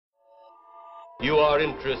You are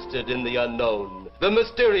interested in the unknown, the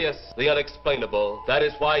mysterious, the unexplainable. That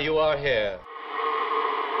is why you are here.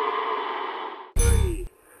 3,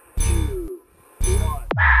 2, 1.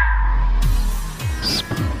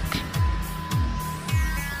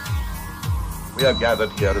 We are gathered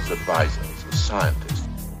here as advisors, as scientists.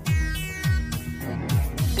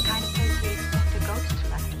 The kind of place we expect a ghost to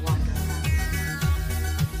like to wander around.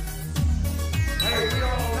 Hey, we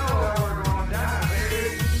all know that we're going down,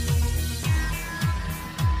 baby.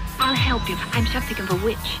 I'll help you. I'm something of a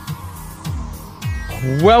witch.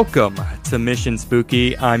 Welcome to Mission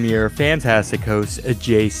Spooky. I'm your fantastic host,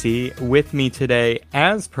 JC. With me today,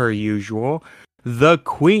 as per usual, the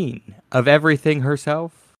queen of everything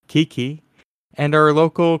herself, Kiki, and our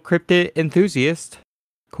local cryptid enthusiast,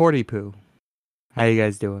 Cordy Poo. How you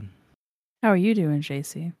guys doing? How are you doing,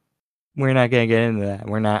 JC? We're not going to get into that.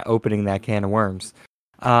 We're not opening that can of worms.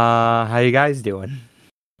 How you guys doing?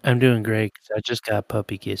 I'm doing great because I just got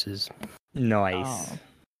puppy kisses. Nice. Oh,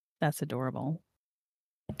 that's adorable.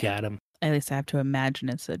 Got him. At least I have to imagine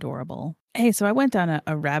it's adorable. Hey, so I went down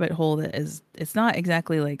a rabbit hole that it's not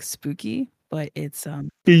exactly like spooky, but it's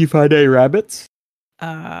Did you find any rabbits?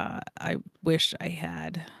 I wish I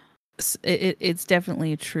had. It's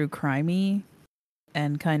definitely true crimey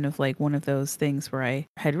and kind of like one of those things where I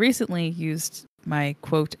had recently used my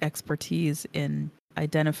quote expertise in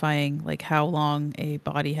identifying like how long a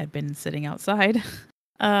body had been sitting outside.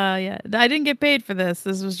 Yeah, I didn't get paid for this.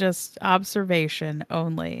 This was just observation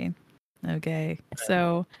only. Okay.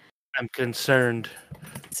 So I'm concerned.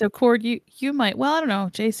 So Cord, you might, well, I don't know.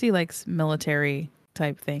 JC likes military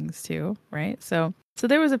type things too, right? So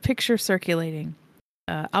there was a picture circulating.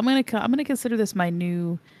 I'm gonna consider this my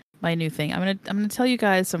new thing. I'm gonna tell you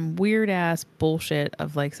guys some weird ass bullshit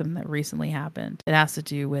of like something that recently happened. It has to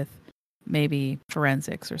do with maybe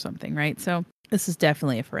forensics or something, right? So this is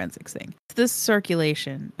definitely a forensics thing. This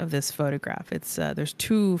circulation of this photograph. It's there's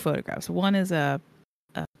two photographs. One is a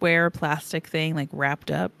square plastic thing like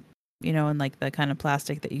wrapped up, you know, in like the kind of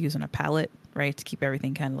plastic that you use on a pallet, right, to keep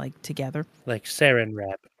everything kind of like together, Like sarin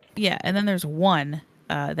wrap. Yeah, and then there's one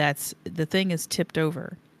that's the thing is tipped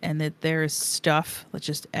over, and that there's stuff that's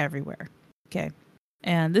just everywhere. Okay,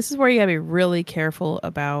 and this is where you gotta be really careful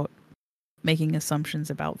about making assumptions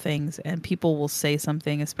about things, and people will say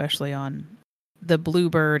something, especially on the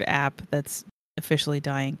Bluebird app that's officially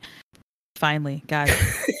dying. Finally, guys.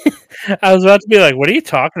 I was about to be like, what are you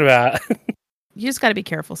talking about? You just got to be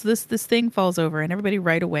careful. So this thing falls over, and everybody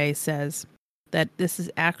right away says that this is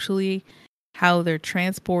actually how they're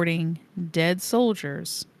transporting dead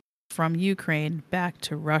soldiers from Ukraine back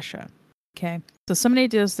to Russia. Okay, so somebody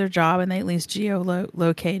does their job, and they at least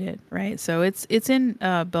geolocate it, right? So it's in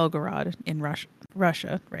Belgorod in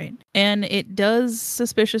Russia, right? And it does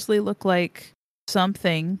suspiciously look like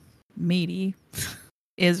something meaty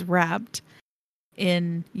is wrapped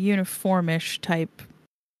in uniformish type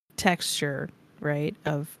texture, right,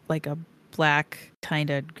 of like a black kind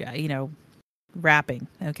of, you know, wrapping.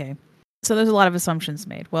 Okay, so there's a lot of assumptions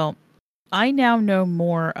made. Well, I now know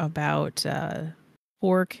more about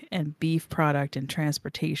pork and beef product and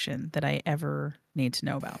transportation that I ever need to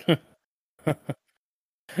know about.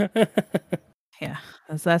 Yeah,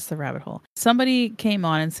 that's the rabbit hole. Somebody came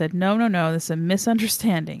on and said, no, this is a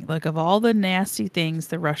misunderstanding. Like, of all the nasty things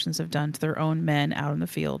the Russians have done to their own men out in the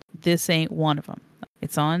field, this ain't one of them.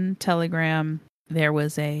 It's on Telegram. There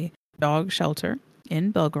was a dog shelter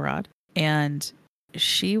in Belgorod, and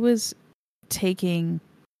she was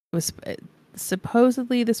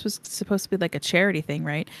supposedly this was supposed to be like a charity thing,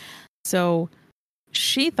 right? So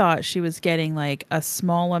she thought she was getting like a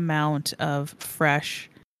small amount of fresh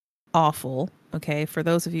offal. Okay, for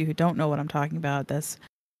those of you who don't know what I'm talking about, that's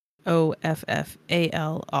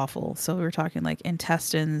OFFAL, offal. So we're talking like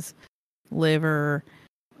intestines, liver,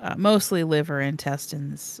 mostly liver,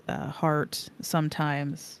 intestines, heart,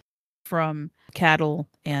 sometimes from cattle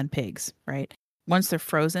and pigs, right? Once they're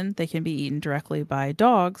frozen, they can be eaten directly by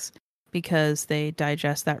dogs because they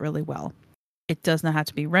digest that really well. It does not have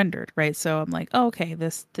to be rendered, right? So I'm like, oh, okay,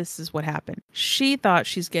 this is what happened. She thought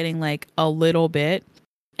she's getting like a little bit,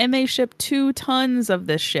 and they shipped 2 tons of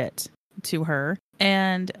this shit to her.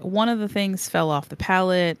 And one of the things fell off the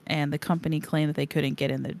pallet, and the company claimed that they couldn't get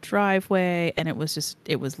in the driveway. And it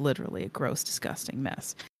was literally a gross, disgusting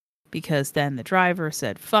mess. Because then the driver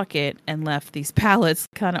said, fuck it, and left these pallets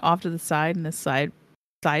kind of off to the side in this side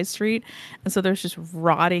street. And so there's just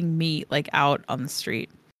rotting meat like out on the street.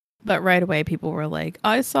 But right away, people were like,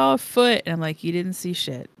 I saw a foot. And I'm like, you didn't see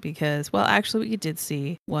shit. Because, well, actually what you did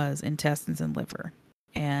see was intestines and liver.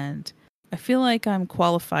 And I feel like I'm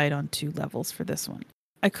qualified on 2 levels for this one.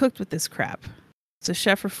 I cooked with this crap. So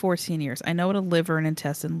chef for 14 years. I know what a liver and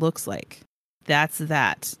intestine looks like. That's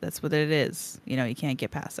that. That's what it is. You know, you can't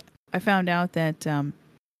get past that. I found out that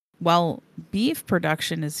while beef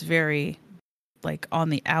production is very like on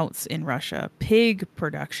the outs in Russia, pig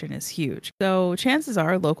production is huge. So chances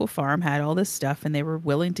are a local farm had all this stuff and they were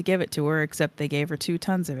willing to give it to her, except they gave her 2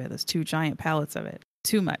 tons of it. There's 2 giant pallets of it.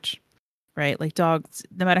 Too much, right? Like dogs,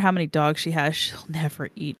 no matter how many dogs she has, she'll never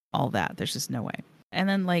eat all that. There's just no way. And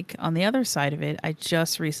then like on the other side of it, I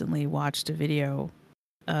just recently watched a video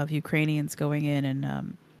of Ukrainians going in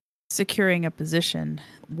and securing a position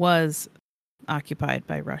was occupied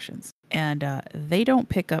by Russians. And they don't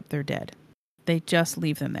pick up their dead. They just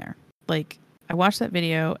leave them there. Like, I watched that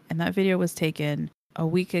video, and that video was taken a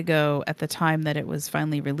week ago at the time that it was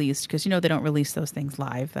finally released, because, you know, they don't release those things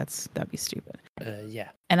live. That'd be stupid. Yeah.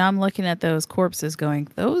 And I'm looking at those corpses going,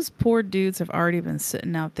 those poor dudes have already been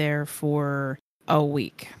sitting out there for a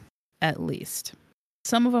week, at least.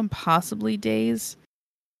 Some of them possibly days.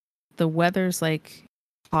 The weather's, like,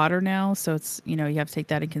 hotter now, so it's, you know, you have to take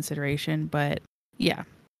that in consideration. But, yeah.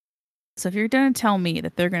 So if you're going to tell me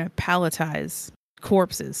that they're going to palletize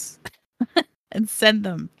corpses and send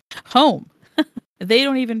them home, they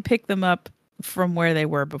don't even pick them up from where they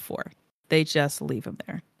were before. They just leave them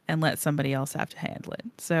there and let somebody else have to handle it.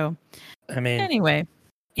 So, I mean, anyway.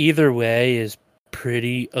 Either way is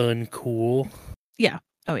pretty uncool. Yeah.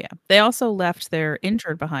 Oh, yeah. They also left their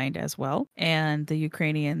injured behind as well. And the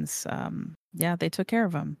Ukrainians, yeah, they took care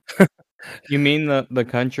of them. You mean the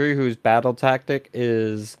country whose battle tactic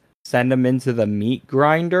is send them into the meat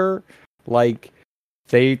grinder? Like,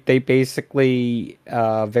 they basically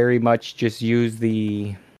very much just use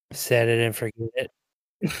the set it and forget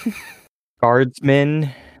it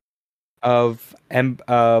guardsmen of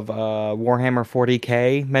Warhammer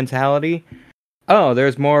 40k mentality. Oh,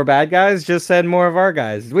 there's more bad guys? Just send more of our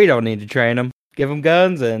guys. We don't need to train them. Give them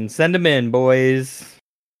guns and send them in, boys.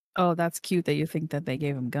 Oh, that's cute that you think that they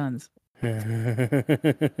gave them guns.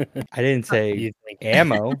 I didn't say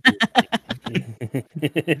ammo.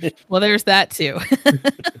 Well, there's that too.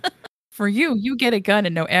 For you get a gun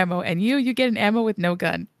and no ammo, and you get an ammo with no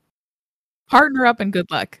gun. Partner up and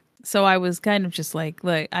good luck. So I was kind of just like,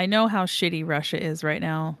 look, I know how shitty Russia is right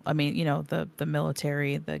now. I mean, you know, the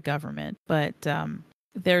military, the government, but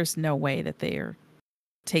there's no way that they are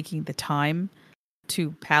taking the time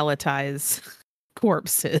to palletize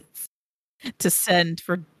corpses to send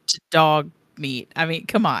for dog meat. I mean,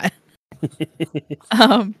 come on.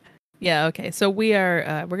 Yeah, okay. So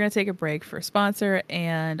we're gonna take a break for a sponsor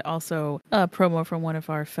and also a promo from one of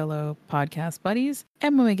our fellow podcast buddies.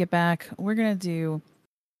 And when we get back, we're gonna do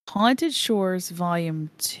Haunted Shores Volume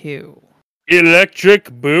 2. Electric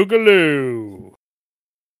Boogaloo.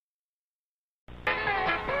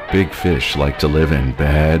 Big fish like to live in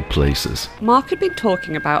bad places. Mark had been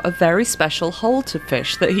talking about a very special hole to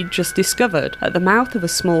fish that he'd just discovered at the mouth of a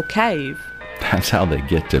small cave. That's how they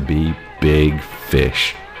get to be big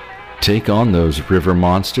fish. Take on those river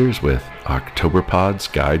monsters with Octoberpod's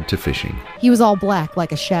Guide to Fishing. He was all black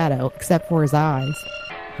like a shadow, except for his eyes.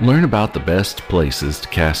 Learn about the best places to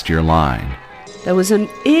cast your line. There was an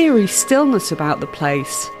eerie stillness about the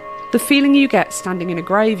place. The feeling you get standing in a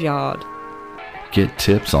graveyard. Get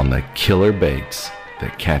tips on the killer baits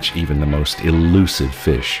that catch even the most elusive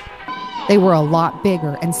fish. They were a lot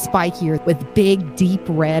bigger and spikier with big, deep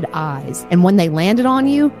red eyes. And when they landed on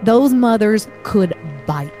you, those mothers could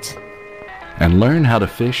bite. And learn how to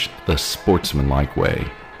fish the sportsmanlike way.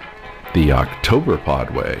 The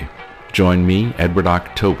Octoberpod way. Join me, Edward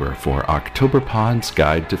October, for Octoberpod's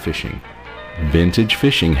Guide to Fishing. Vintage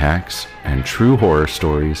fishing hacks and true horror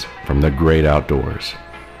stories from the great outdoors.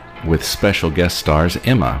 With special guest stars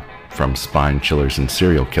Emma from Spine Chillers and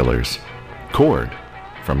Serial Killers, Cord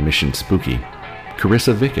from Mission Spooky,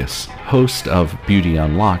 Carissa Vickus, host of Beauty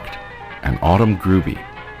Unlocked, and Autumn Gruby,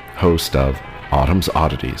 host of Autumn's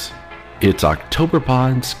Oddities. It's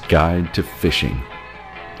Octoberpod's Guide to Fishing.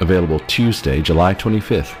 Available Tuesday, July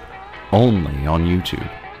 25th, only on YouTube.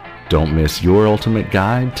 Don't miss your ultimate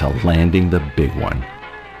guide to landing the big one.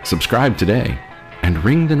 Subscribe today and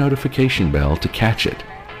ring the notification bell to catch it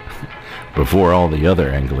before all the other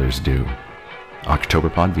anglers do.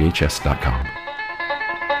 OctoberPodVHS.com.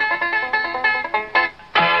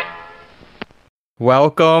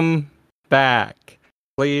 Welcome back.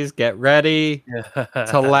 Please get ready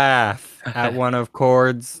to laugh at one of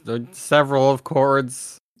Cord's, several of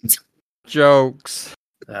Cord's jokes.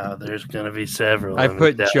 Oh, there's gonna be several. I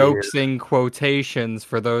put jokes in quotations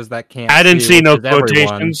for those that can't. I didn't see no which is everyone.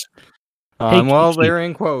 quotations. Well, Kiki. they're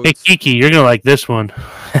in quotes. Hey Kiki, you're gonna like this one.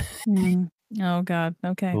 Oh God.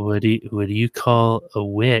 Okay. What do you call a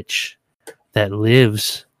witch that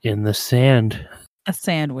lives in the sand? A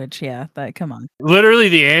sandwich, yeah. Come on. Literally,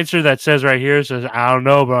 the answer that says right here says, I don't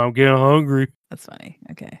know, but I'm getting hungry. That's funny.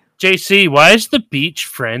 Okay. JC, why is the beach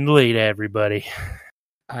friendly to everybody?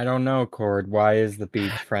 I don't know, Cord. Why is the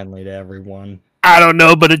beach friendly to everyone? I don't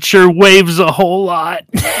know, but it sure waves a whole lot.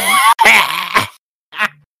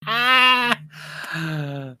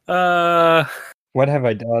 What have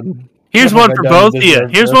I done? Here's What one have for I done both to of you.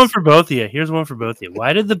 deserve Here's this? one for both of you. Here's one for both of you.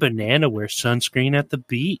 Why did the banana wear sunscreen at the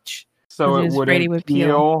beach? So it Because Brady wouldn't would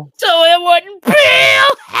peel. So it wouldn't peel.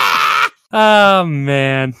 Oh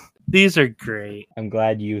man, these are great. I'm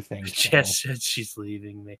glad you think so. Jess said she's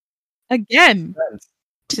leaving me. Again.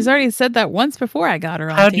 She's already said that once before I got her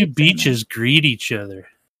on How do tape saying beaches greet each other?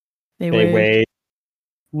 that. They wait.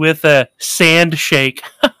 With a sand shake.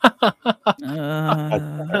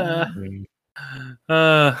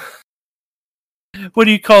 What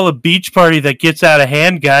do you call a beach party that gets out of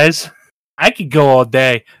hand, guys? I could go all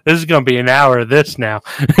day. This is going to be an hour of this now.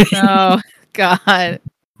 Oh, God.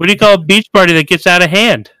 What do you call a beach party that gets out of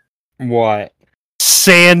hand? What?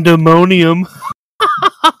 Sandemonium.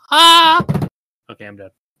 Okay, I'm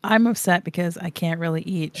done. I'm upset because I can't really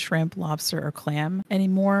eat shrimp, lobster, or clam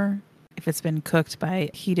anymore. If it's been cooked by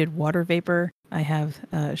heated water vapor, I have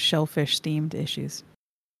shellfish steamed issues.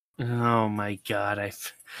 Oh my god, I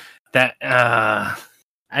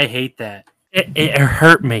hate that. It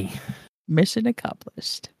hurt me. Mission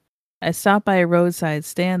accomplished. I stopped by a roadside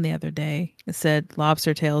stand the other day. It said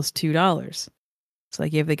lobster tails $2. So I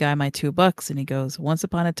gave the guy my $2 and he goes, once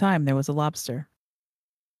upon a time there was a lobster.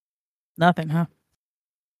 Nothing, huh?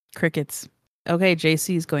 Crickets. Okay,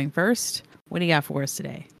 JC's going first. What do you got for us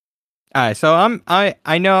today? All right, so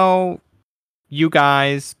I know you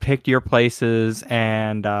guys picked your places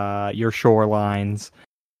and your shorelines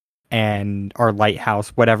and our lighthouse,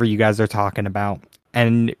 whatever you guys are talking about.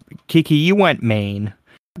 And Kiki, you went Maine.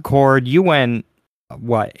 Cord, you went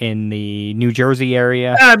what, in the New Jersey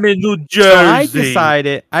area? I'm in New Jersey.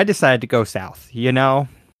 So I decided to go south. You know,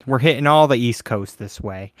 we're hitting all the East Coast this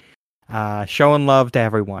way, showing love to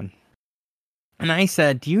everyone. And I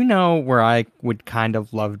said, do you know where I would kind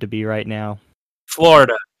of love to be right now?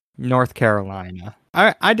 Florida. North Carolina.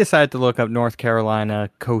 I decided to look up North Carolina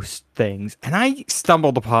coast things, and I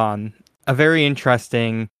stumbled upon a very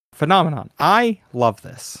interesting phenomenon. I love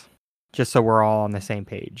this, just so we're all on the same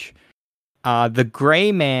page. The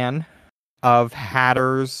Gray Man of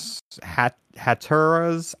Hatteras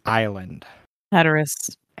Island.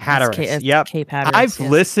 Hatteras. Hatteras, yep. Cape Hatteras. I've yes.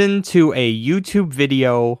 listened to a YouTube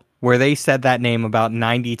video where they said that name about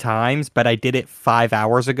 90 times, but I did it 5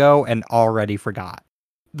 hours ago and already forgot.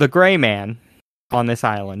 The Gray Man on this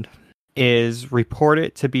island is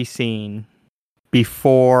reported to be seen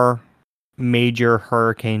before major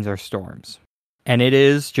hurricanes or storms. And it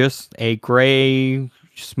is just a gray,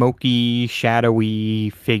 smoky,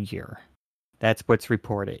 shadowy figure. That's what's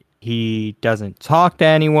reported. He doesn't talk to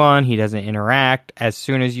anyone. He doesn't interact. As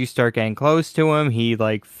soon as you start getting close to him, he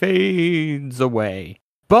fades away.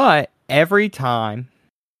 But every time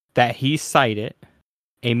that he's sighted,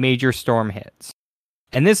 a major storm hits.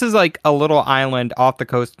 And this is a little island off the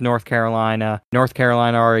coast of North Carolina. North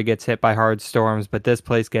Carolina already gets hit by hard storms, but this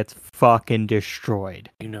place gets fucking destroyed.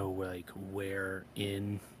 You know, where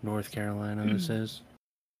in North Carolina this is?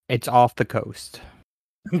 It's off the coast.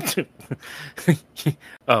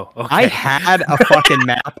 Oh, okay. I had a fucking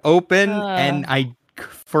map open, and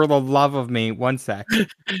for the love of me, one sec.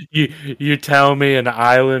 You tell me an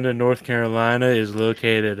island in North Carolina is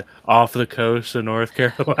located off the coast of North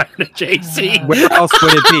Carolina, JC? Where else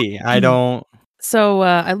would it be? I don't... So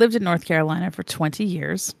I lived in North Carolina for 20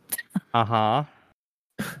 years. Uh-huh.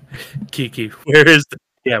 Kiki, where is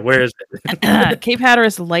it? Cape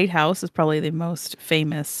Hatteras Lighthouse is probably the most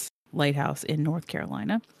famous lighthouse in North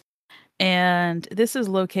Carolina. And this is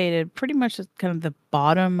located pretty much at kind of the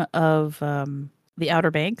bottom of the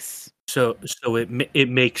Outer Banks. So it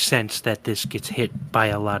makes sense that this gets hit by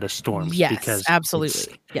a lot of storms. Yes, because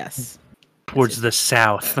absolutely. Yes. Towards the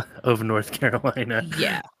south of North Carolina.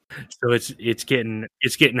 Yeah. So it's getting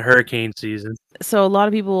hurricane season. So a lot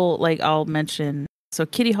of people, I'll mention, so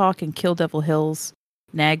Kitty Hawk and Kill Devil Hills,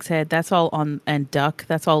 Nag's Head, that's all and Duck,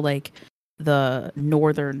 that's all the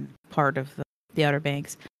northern part of the Outer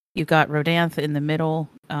Banks. You've got Rodanthe in the middle.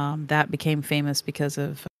 That became famous because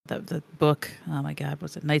of the book. Oh my God,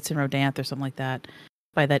 was it Nights in Rodanthe or something like that?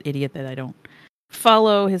 By that idiot that I don't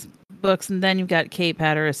follow his books. And then you've got Cape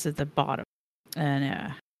Hatteras at the bottom.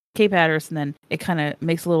 And Cape Hatteras, and then it kind of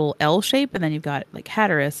makes a little L shape. And then you've got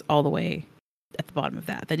Hatteras all the way at the bottom of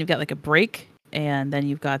that. Then you've got a break. And then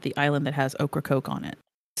you've got the island that has Ocracoke on it.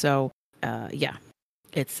 So, yeah,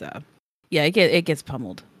 it's Yeah, it gets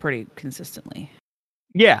pummeled pretty consistently.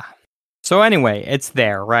 Yeah. So anyway, it's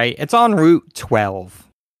there, right? It's on Route 12.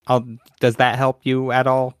 Does that help you at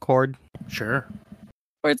all, Cord? Sure.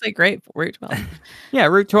 Or it's like great Route 12. Yeah,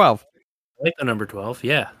 Route 12. I like the number 12.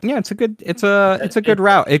 Yeah. Yeah, it's a good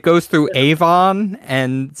route. It goes through Avon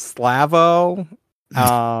and Slavo.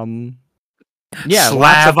 Yeah,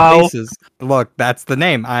 lots of Slavo. places. Look, that's the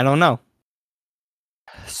name. I don't know.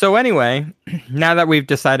 So anyway, now that we've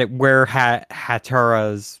decided where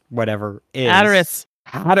Hatara's whatever is.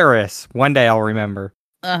 Hatteras. One day I'll remember.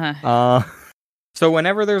 Uh-huh. So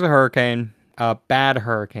whenever there's a hurricane, a bad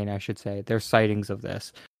hurricane, I should say, there's sightings of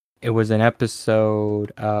this. It was an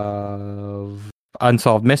episode of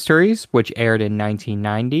Unsolved Mysteries, which aired in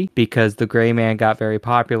 1990 because the Gray Man got very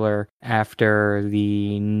popular after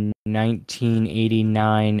the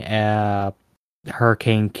 1989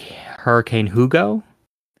 Hurricane Hugo.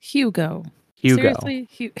 Hugo. Seriously?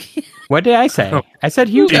 Hugo. What did I say? I said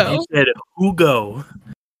Hugo. Dude, you said Hugo.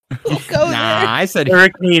 I said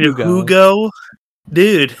Hurricane Hugo.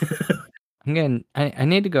 Dude. I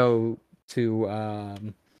need to go to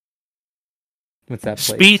what's that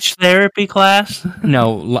place? Speech therapy class?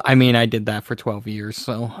 No, I mean I did that for 12 years,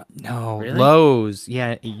 so no. Really? Lowe's.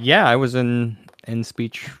 Yeah, I was in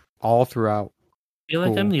speech all throughout. I feel like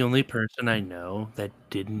Cool. I'm the only person I know that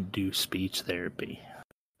didn't do speech therapy.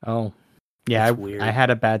 Oh. Yeah, That's weird. I had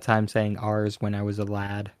a bad time saying R's when I was a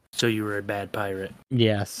lad. So you were a bad pirate.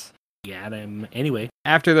 Yes. Got him. Anyway.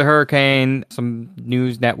 After the hurricane, some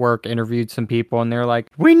news network interviewed some people, and they're like,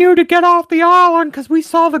 "We knew to get off the island because we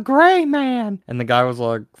saw the Gray Man." And the guy was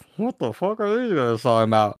like, "What the fuck are these guys talking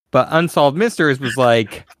about?" But Unsolved Mysteries was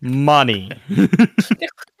like, money.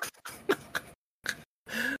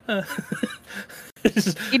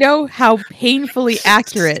 You know how painfully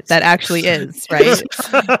accurate that actually is, right?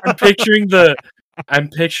 I'm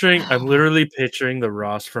literally picturing the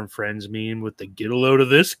Ross from Friends meme with the "get a load of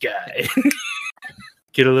this guy."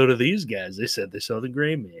 Get a load of these guys. They said they saw the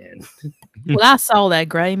Gray Man. Well, I saw that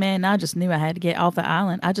Gray Man. I just knew I had to get off the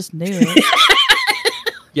island. I just knew it.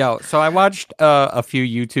 Yo, so I watched a few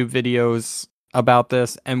YouTube videos about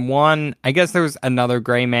this, and one, I guess there was another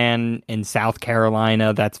Gray Man in South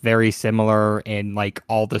Carolina that's very similar in like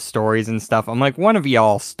all the stories and stuff. I'm like, one of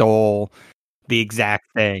y'all stole the exact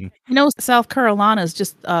thing. You know, South Carolina is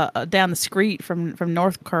just down the street from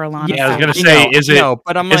North Carolina. Yeah, I was gonna You say, know, is it no,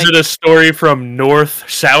 but I'm is like, it a story from North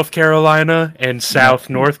South Carolina and South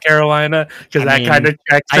North Carolina? Because I that mean, kind of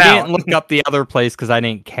checks I out. didn't look up the other place because I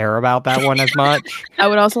didn't care about that one as much. I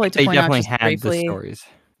would also like to They point out definitely just had briefly, the stories.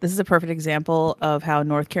 this is a perfect example of how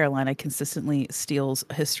North Carolina consistently steals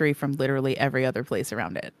history from literally every other place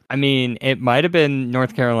around it. I mean, it might have been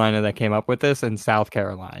North Carolina that came up with this and South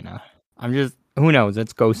Carolina. Who knows?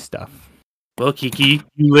 It's ghost stuff. Well, Kiki,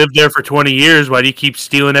 you lived there for 20 years. Why do you keep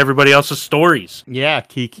stealing everybody else's stories? Yeah,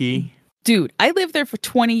 Kiki. Dude, I lived there for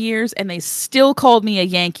 20 years and they still called me a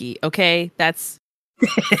Yankee, okay? That's...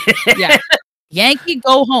 Yeah. Yankee,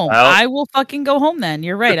 go home. Well- I will fucking go home then.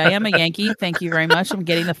 You're right. I am a Yankee. Thank you very much. I'm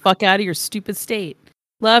getting the fuck out of your stupid state.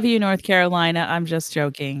 Love you, North Carolina. I'm just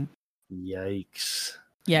joking. Yikes.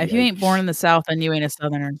 Yeah, if you ain't born in the South, then you ain't a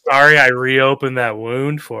Southerner. Sorry I reopened that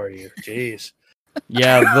wound for you. Jeez.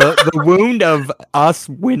 Yeah, the wound of us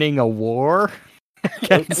winning a war.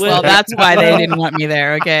 Well, that's why they didn't want me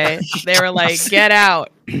there, okay? They were like, get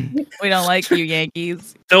out. We don't like you,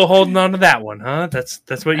 Yankees. Still holding on to that one, huh?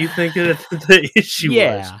 That's what you think the issue was.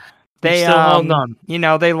 Yeah. They still holding on. You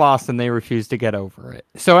know, they lost and they refused to get over it.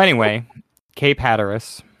 So anyway, Cape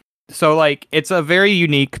Hatteras. So like it's a very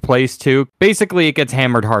unique place too. Basically, it gets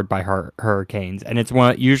hammered hard by hurricanes, and it's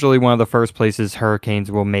usually one of the first places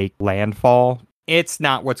hurricanes will make landfall. It's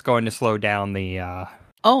not what's going to slow down the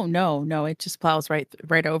Oh, no, it just plows right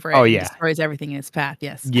over it. Oh, and yeah. destroys everything in its path,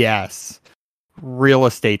 yes. Yes. Real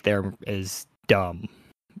estate there is dumb.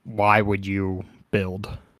 Why would you build?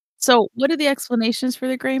 So, what are the explanations for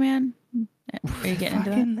the Gray Man? Are you getting into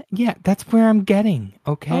that? Yeah, that's where I'm getting.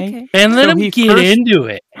 Okay. And let So him he get first- into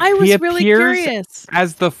it. I was He really appears curious.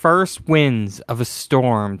 as the first winds of a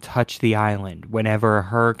storm touch the island whenever a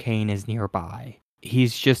hurricane is nearby.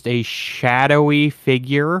 He's just a shadowy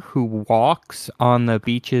figure who walks on the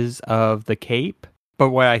beaches of the Cape.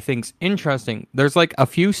 But what I think's interesting, there's like a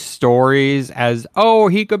few stories as, oh,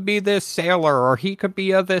 he could be this sailor, or he could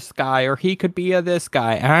be a this guy, or he could be a this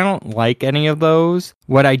guy. And I don't like any of those.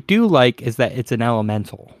 What I do like is that it's an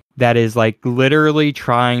elemental that is like literally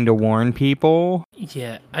trying to warn people.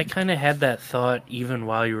 Yeah, I kind of had that thought even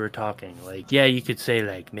while you were talking. Like, yeah, you could say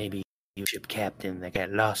like maybe ship captain that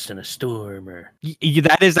got lost in a storm, or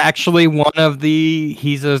That is actually one of the.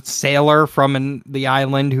 He's a sailor from the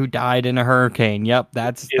island who died in a hurricane. Yep,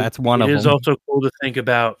 that's one of them. It is also cool to think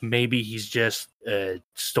about. Maybe he's just a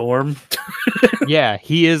storm. Yeah,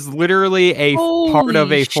 he is literally a part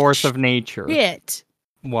of a force of nature. Shit.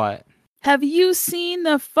 What? Have you seen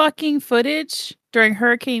the fucking footage during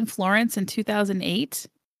Hurricane Florence in 2008?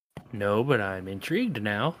 No, but I'm intrigued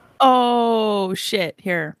now. Oh, shit.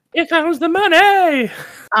 Here comes the money!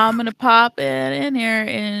 I'm going to pop it in here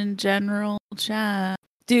in general chat.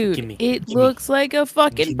 Dude, it looks like a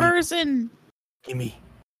fucking person. Gimme.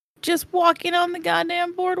 Just walking on the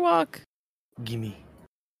goddamn boardwalk. Gimme.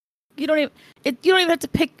 You don't even have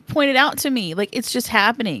to point it out to me. Like, it's just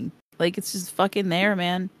happening. Like, it's just fucking there,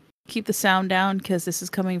 man. Keep the sound down because this is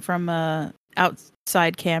coming from a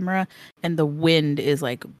outside camera and the wind is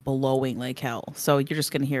like blowing like hell. So you're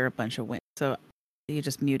just going to hear a bunch of wind. So you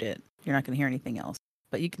just mute it. You're not going to hear anything else.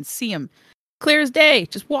 But you can see him clear as day,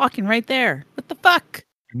 just walking right there. What the fuck?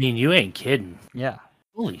 I mean, you ain't kidding. Yeah.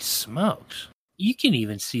 Holy smokes. You can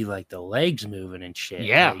even see like the legs moving and shit.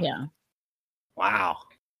 Yeah. Like, Yeah. wow.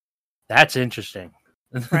 That's interesting.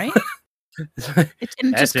 Right?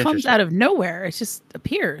 It just comes out of nowhere. It just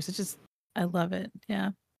appears. I love it.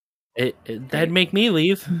 Yeah. That'd make me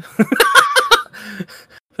leave.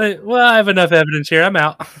 But, well, I have enough evidence here. I'm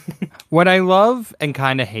out. What I love and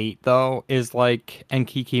kind of hate, though, is like, and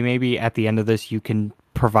Kiki, maybe at the end of this, you can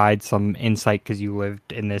provide some insight because you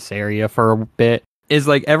lived in this area for a bit. Is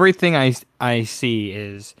like everything I see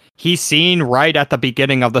is he's seen right at the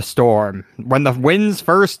beginning of the storm when the winds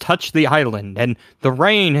first touch the island and the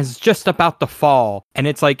rain is just about to fall. And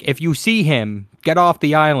it's like, if you see him get off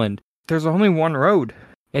the island, there's only one road.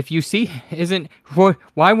 If you see,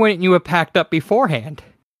 why wouldn't you have packed up beforehand?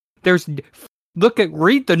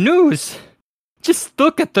 Read the news. Just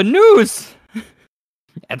look at the news.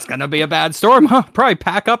 It's gonna be a bad storm, huh? Probably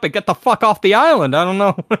pack up and get the fuck off the island. I don't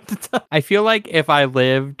know what to tell. I feel like if I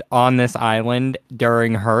lived on this island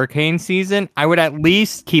during hurricane season, I would at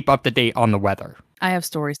least keep up to date on the weather. I have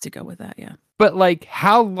stories to go with that, yeah. But like,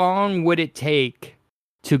 how long would it take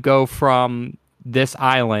to go from this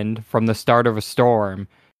island, from the start of a storm,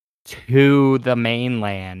 to the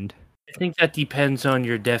mainland? I think that depends on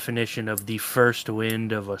your definition of the first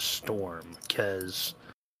wind of a storm, because...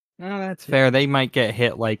 No, that's fair. They might get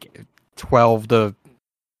hit like 12 to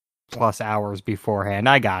plus hours beforehand.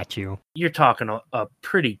 I got you. You're talking a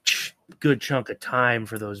pretty good chunk of time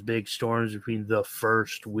for those big storms between the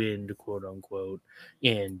first wind, quote unquote,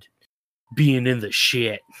 and being in the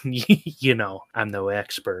shit. You know, I'm no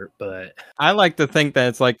expert, but... I like to think that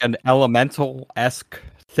it's like an elemental-esque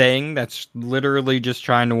thing that's literally just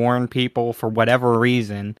trying to warn people for whatever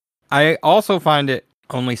reason. I also find it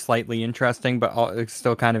only slightly interesting, but it's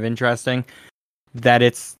still kind of interesting that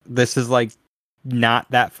this is like not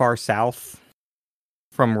that far south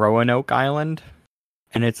from Roanoke Island,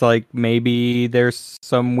 and it's like maybe there's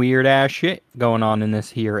some weird ass shit going on in this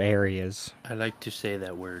here areas. I like to say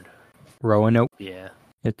that word. Roanoke. Yeah,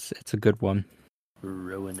 it's a good one.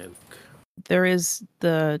 Roanoke. There is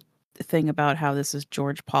the thing about how this is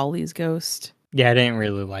George Pauly's ghost. Yeah, I didn't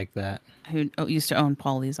really like that. Who used to own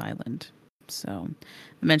Pauly's Island. So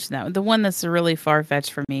I mentioned that. The one that's really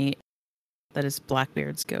far-fetched for me, that is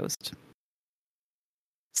Blackbeard's ghost.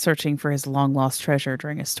 Searching for his long-lost treasure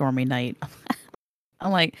during a stormy night.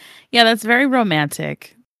 I'm like, yeah, that's very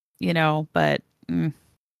romantic, you know, but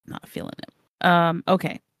not feeling it.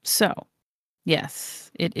 Okay, so,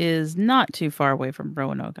 yes, it is not too far away from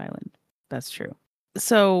Roanoke Island. That's true.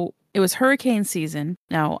 So, it was hurricane season.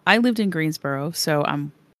 Now, I lived in Greensboro, so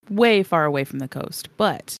I'm way far away from the coast,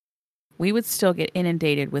 but we would still get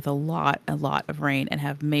inundated with a lot of rain and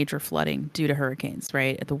have major flooding due to hurricanes,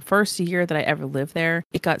 right? The first year that I ever lived there,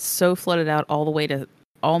 it got so flooded out all the way to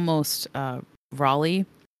almost Raleigh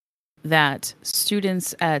that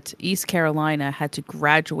students at East Carolina had to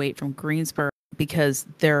graduate from Greensboro because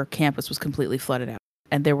their campus was completely flooded out.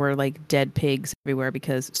 And there were like dead pigs everywhere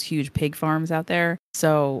because it's huge pig farms out there.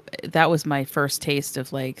 So that was my first taste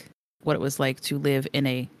of like what it was like to live in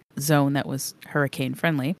a zone that was hurricane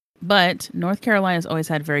friendly. But North Carolina's always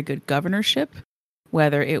had very good governorship,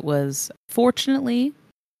 whether it was, fortunately,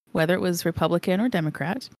 whether it was Republican or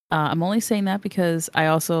Democrat. I'm only saying that because I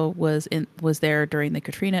also was there during the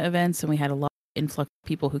Katrina events, and we had a lot of influx of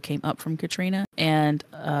people who came up from Katrina. And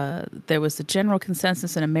there was the general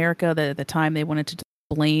consensus in America that at the time they wanted to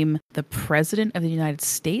blame the president of the United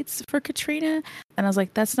States for Katrina. And I was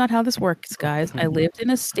like, that's not how this works, guys. I lived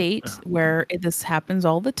in a state where this happens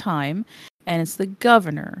all the time, and it's the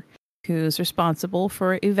governor who's responsible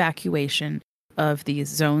for evacuation of these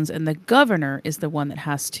zones, and the governor is the one that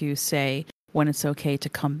has to say when it's okay to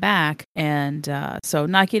come back. And so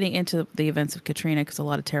not getting into the events of Katrina, because a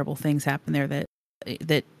lot of terrible things happened there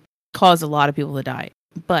that caused a lot of people to die.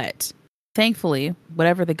 But thankfully,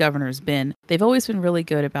 whatever the governor's been, they've always been really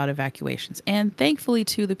good about evacuations. And thankfully,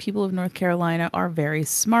 too, the people of North Carolina are very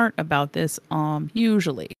smart about this,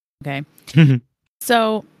 usually. Okay.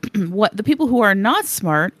 So what the people who are not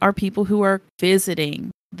smart are people who are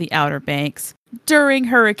visiting the Outer Banks during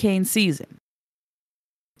hurricane season.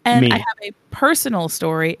 And I have a personal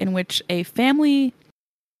story in which a family,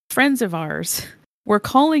 friends of ours, were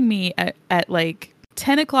calling me at like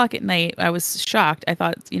 10 o'clock at night. I was shocked. I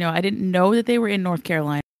thought, I didn't know that they were in North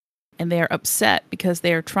Carolina, and they are upset because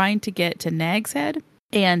they are trying to get to Nags Head,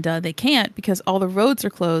 and they can't because all the roads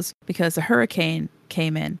are closed because a hurricane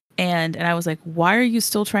came in. And I was like, why are you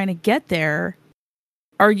still trying to get there?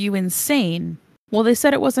 Are you insane? Well, they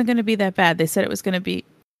said it wasn't going to be that bad. They said it was going to be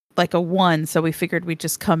like a 1. So we figured we'd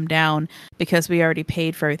just come down because we already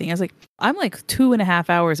paid for everything. I was like, I'm like 2.5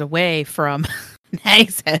 hours away from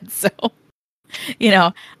Nags Head. So,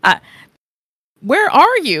 where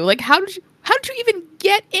are you? Like, how did you even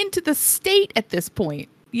get into the state at this point?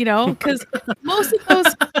 Because most of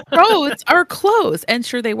those roads are closed. And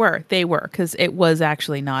sure, they were, because it was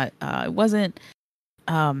actually not, it wasn't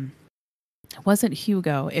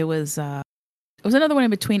Hugo. It was another one in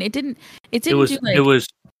between. It was,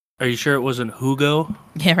 are you sure it wasn't Hugo?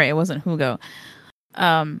 Yeah, right. It wasn't Hugo.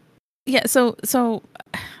 Yeah. So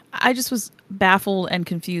I just was baffled and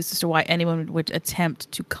confused as to why anyone would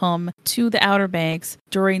attempt to come to the Outer Banks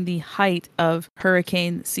during the height of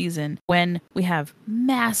hurricane season when we have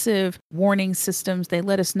massive warning systems. They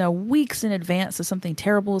let us know weeks in advance that something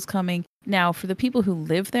terrible is coming. Now, for the people who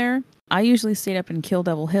live there, I usually stayed up in Kill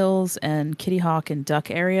Devil Hills and Kitty Hawk and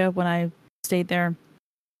Duck area when I stayed there.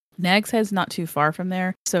 Nags Head's not too far from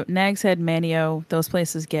there. So Nags Head, Manio, those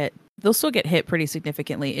places they'll still get hit pretty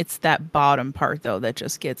significantly. It's that bottom part, though, that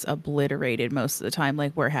just gets obliterated most of the time,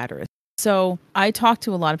 like where Hatteras. So I talked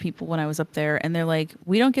to a lot of people when I was up there, and they're like,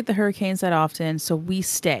 we don't get the hurricanes that often, so we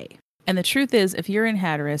stay. And the truth is, if you're in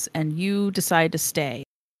Hatteras and you decide to stay,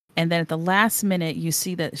 and then at the last minute you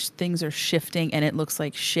see that things are shifting and it looks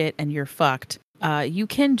like shit and you're fucked, you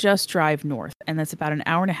can just drive north. And that's about an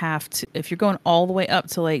hour and a half. If you're going all the way up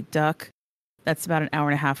to Lake Duck, that's about an hour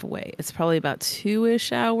and a half away. It's probably about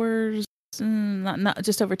 2-ish hours, not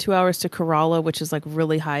just over 2 hours to Corolla, which is like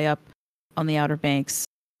really high up on the Outer Banks,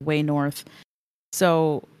 way north.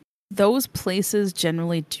 So those places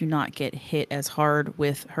generally do not get hit as hard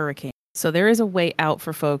with hurricanes. So there is a way out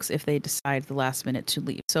for folks if they decide the last minute to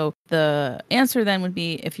leave. So the answer then would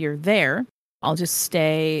be, if you're there, I'll just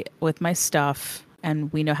stay with my stuff.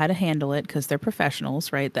 And we know how to handle it because they're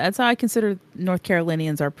professionals, right? That's how I consider North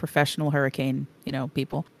Carolinians are professional hurricane,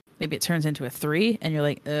 people. Maybe it turns into a 3 and you're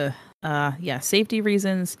like, yeah, safety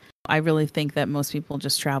reasons. I really think that most people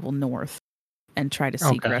just travel north and try to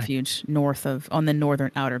seek refuge on the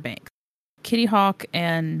northern Outer Banks. Kitty Hawk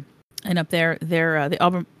and up there,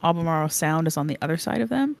 the Albemarle Sound is on the other side of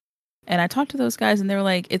them. And I talked to those guys and they were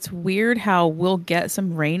like, it's weird how we'll get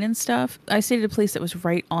some rain and stuff. I stayed at a place that was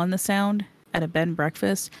right on the Sound at a bed and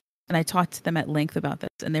breakfast, and I talked to them at length about this,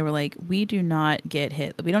 and they were like, we do not get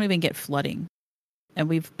hit. We don't even get flooding, and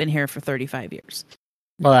we've been here for 35 years.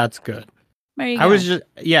 Well, that's good. There you I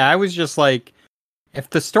was just like, if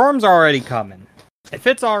the storm's already coming, if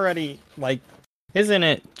it's already, like, isn't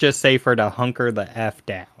it just safer to hunker the F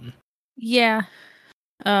down? Yeah.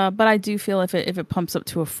 But I do feel if it pumps up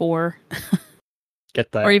to a 4, get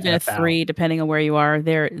the or even F a 3, depending on where you are,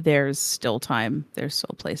 there's still time. There's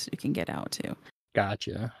still a place you can get out to.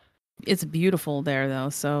 Gotcha. It's beautiful there, though.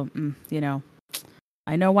 So,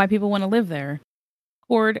 I know why people want to live there.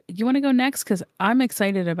 Cord, you want to go next? Because I'm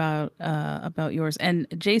excited about yours. And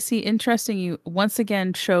JC, interesting, you once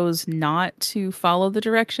again chose not to follow the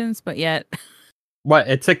directions, but yet... What?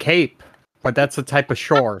 It's a cape, but that's a type of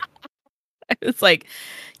shore. It's like,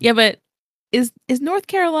 yeah, but is North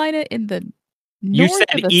Carolina in the You north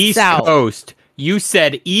said or the East south? Coast. You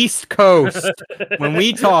said East Coast. When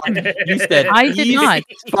we talked, you said I did East not.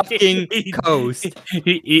 fucking Coast.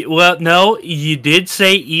 Well, no, you did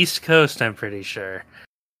say East Coast, I'm pretty sure.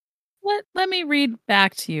 Let me read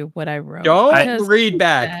back to you what I wrote. Don't read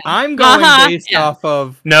back. I'm going based off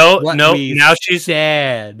of what we now she's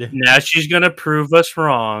said. Now she's gonna prove us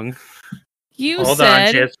wrong. You Hold said,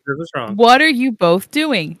 on, she has to prove us wrong. what are you both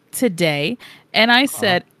doing today? And I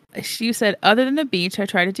said, you said, other than the beach I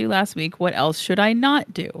tried to do last week, what else should I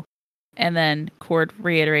not do? And then Cord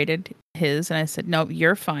reiterated his, and I said, no,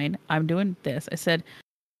 you're fine. I'm doing this. I said,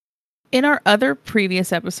 In our other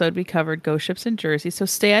previous episode, we covered ghost ships in Jersey. So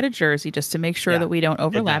stay out of Jersey just to make sure that we don't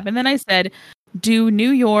overlap. And then I said, do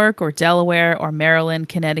New York or Delaware or Maryland,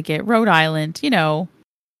 Connecticut, Rhode Island, the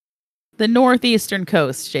northeastern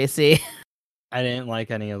coast, JC. I didn't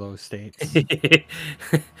like any of those states.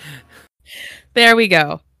 There we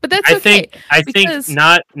go. But that's okay. I think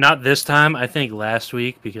not this time. I think last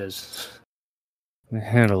week, because we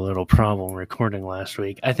had a little problem recording last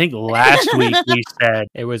week. I think last week we said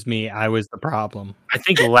it was me. I was the problem. I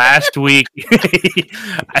think last week.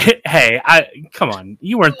 Come on.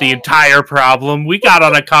 You weren't the entire problem. We got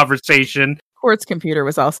on a conversation. Quart's computer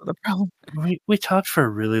was also the problem. We talked for a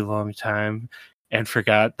really long time and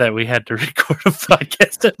forgot that we had to record a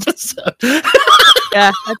podcast episode.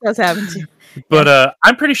 Yeah, that does happen too. But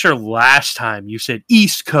I'm pretty sure last time you said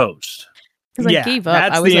East Coast. Because I gave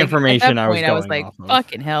up. That's the information I was like, off of.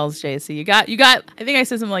 fucking hells, JC. You got. I think I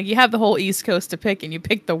said something like, you have the whole East Coast to pick, and you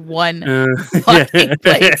picked the one fucking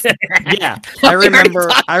place. Yeah, I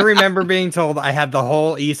remember being told I had the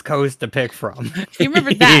whole East Coast to pick from. You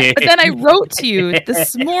remember that? But then I wrote to you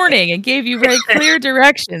this morning and gave you very clear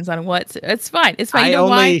directions on what. It's fine. It's fine. I you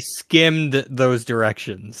know only skimmed those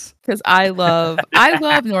directions because I love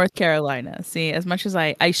North Carolina. See, as much as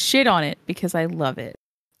I shit on it because I love it.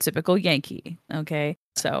 Typical Yankee. Okay.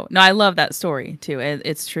 So no, I love that story too.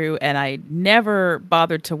 It's true. And I never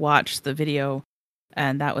bothered to watch the video.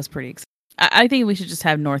 And that was pretty exciting. I think we should just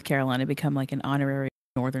have North Carolina become like an honorary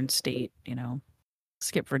northern state,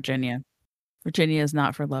 skip Virginia. Virginia is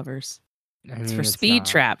not for lovers. It's for speed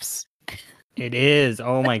traps. It is.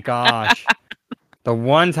 Oh my gosh. The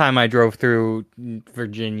one time I drove through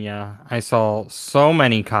Virginia, I saw so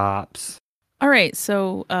many cops. All right,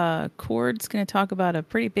 so Cord's going to talk about a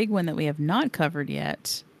pretty big one that we have not covered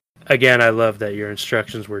yet. Again, I love that your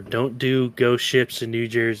instructions were don't do ghost ships in New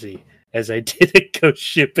Jersey, as I did a ghost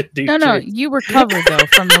ship in New Jersey. No, you were covered, though,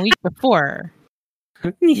 from the week before.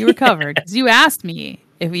 You were covered, because you asked me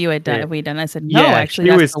if we'd done. I said, no, actually, she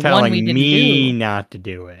that's was the telling one we didn't me do. not to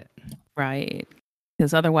do it. Right.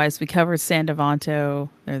 Because otherwise we covered San Devanto,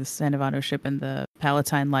 or the San Devanto ship and the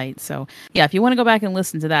Palatine Light. So, yeah, if you want to go back and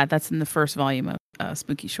listen to that, that's in the first volume of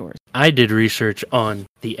Spooky Shores. I did research on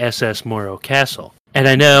the SS Morro Castle. And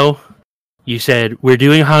I know you said, we're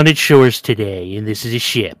doing Haunted Shores today, and this is a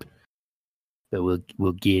ship. But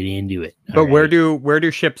we'll get into it. But where do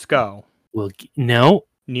ships go? No.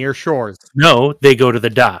 Near shores. No, they go to the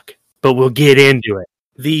dock. But we'll get into it.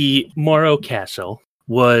 The Morro Castle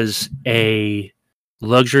was a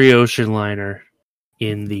luxury ocean liner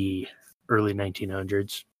in the early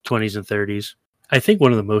 1900s, 20s and 30s. I think one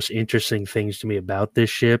of the most interesting things to me about this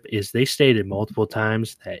ship is they stated multiple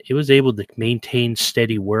times that it was able to maintain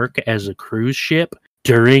steady work as a cruise ship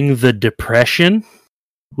during the Depression,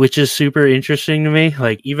 which is super interesting to me.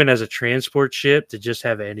 Like, even as a transport ship, to just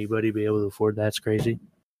have anybody be able to afford that's crazy.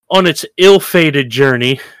 On its ill-fated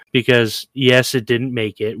journey, because, yes, it didn't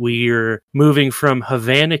make it, we're moving from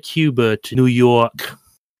Havana, Cuba to New York.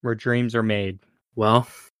 Where dreams are made. Well,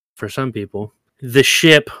 for some people. The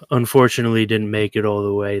ship, unfortunately, didn't make it all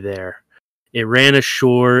the way there. It ran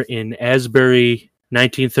ashore in Asbury,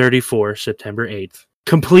 1934, September 8th,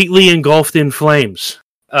 completely engulfed in flames.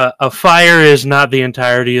 A fire is not the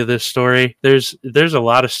entirety of this story. There's a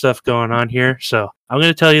lot of stuff going on here, so I'm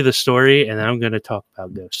going to tell you the story, and then I'm going to talk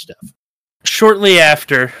about ghost stuff. Shortly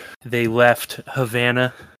after they left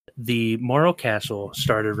Havana, the Morro Castle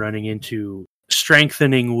started running into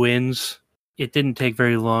strengthening winds. It didn't take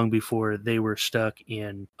very long before they were stuck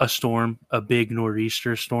in a storm, a big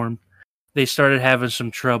nor'easter storm. They started having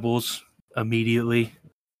some troubles immediately.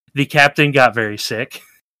 The captain got very sick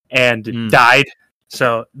and died.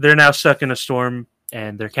 So they're now stuck in a storm,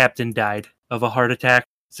 and their captain died of a heart attack.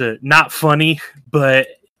 It's not funny, but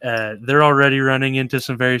they're already running into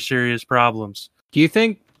some very serious problems. Do you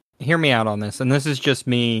think, hear me out on this, and this is just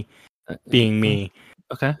me being me.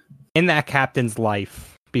 Okay. In that captain's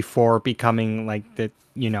life, before becoming like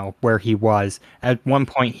where he was, at one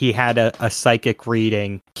point he had a psychic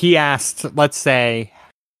reading. He asked, let's say,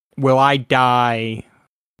 will I die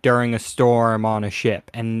during a storm on a ship?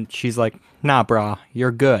 And she's like, nah, brah,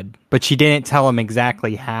 you're good. But she didn't tell him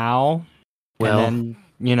exactly how. Well, and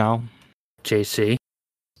then, JC,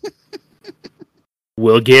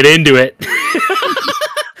 we'll get into it.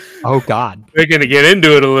 Oh, God. We're going to get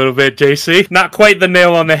into it a little bit, JC. Not quite the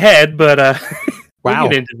nail on the head, but wow. We'll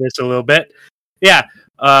get into this a little bit. Yeah.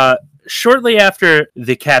 Shortly after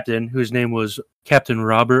the captain, whose name was Captain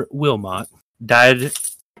Robert Wilmot, died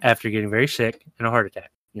after getting very sick and a heart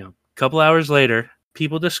attack. A couple hours later,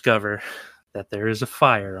 people discover that there is a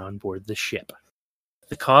fire on board the ship.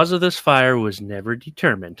 The cause of this fire was never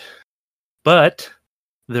determined, But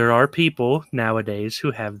there are people nowadays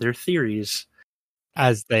who have their theories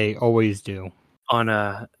As they always do.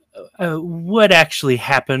 on what actually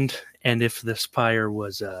happened and if this fire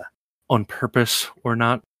was on purpose or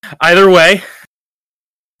not. Either way,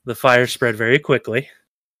 the fire spread very quickly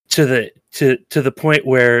to the point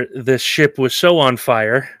where the ship was so on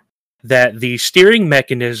fire that the steering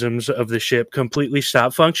mechanisms of the ship completely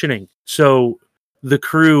stopped functioning. So the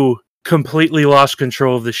crew completely lost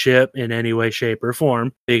control of the ship in any way, shape, or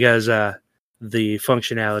form because the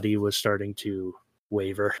functionality was starting to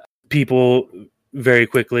waver. People very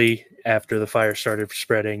quickly, after the fire started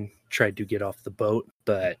spreading, tried to get off the boat,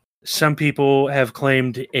 but some people have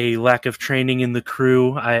claimed a lack of training in the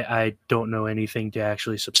crew. I don't know anything to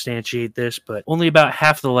actually substantiate this, but only about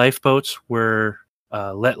half the lifeboats were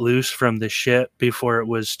let loose from the ship before it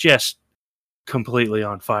was just completely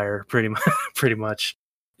on fire, pretty much.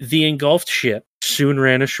 The engulfed ship soon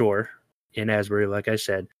ran ashore in Asbury, like I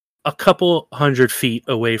said, a couple 100 feet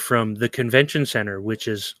away from the convention center, which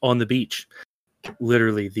is on the beach.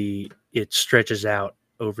 Literally, it stretches out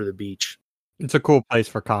over the beach. It's a cool place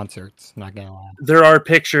for concerts, not gonna lie. There are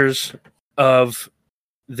pictures of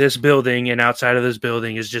this building, and outside of this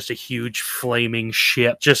building is just a huge flaming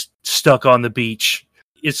ship just stuck on the beach.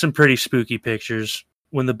 It's some pretty spooky pictures.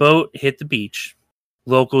 When the boat hit the beach,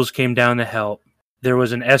 locals came down to help. There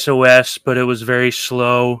was an SOS, but it was very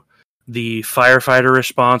slow. The firefighter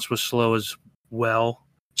response was slow as well.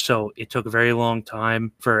 So it took a very long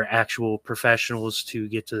time for actual professionals to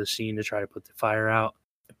get to the scene to try to put the fire out.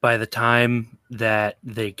 By the time that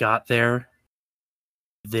they got there,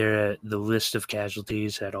 the list of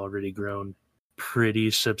casualties had already grown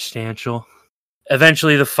pretty substantial.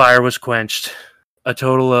 Eventually, the fire was quenched. A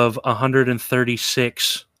total of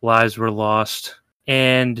 136 lives were lost.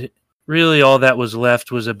 And really all that was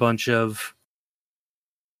left was a bunch of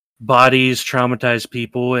bodies, traumatized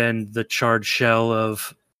people, and the charred shell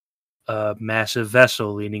of a massive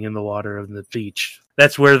vessel leaning in the water of the beach.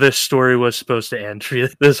 That's where this story was supposed to end.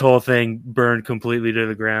 This whole thing burned completely to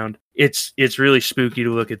the ground. It's really spooky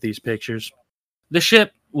to look at these pictures. The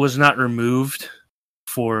ship was not removed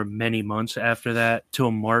for many months after that, till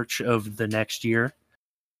March of the next year,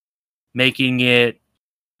 making it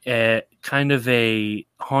kind of a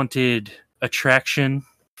haunted attraction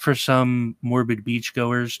for some morbid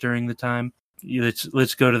beachgoers during the time.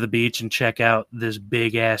 Let's go to the beach and check out this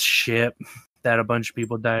big ass ship that a bunch of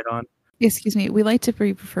people died on. Excuse me, we like to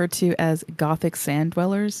be referred to as Gothic sand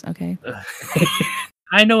dwellers, okay?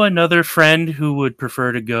 I know another friend who would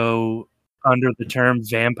prefer to go under the term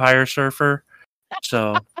vampire surfer.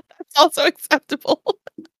 So That's also acceptable.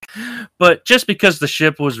 But just because the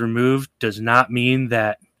ship was removed does not mean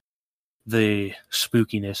that the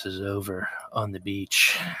spookiness is over on the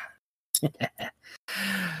beach.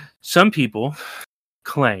 Some people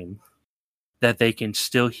claim that they can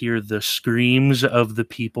still hear the screams of the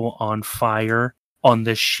people on fire on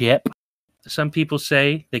the ship. Some people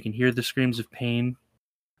say they can hear the screams of pain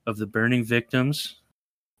of the burning victims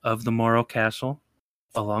of the Morro Castle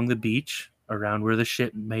along the beach around where the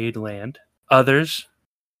ship made land. Others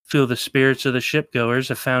feel the spirits of the shipgoers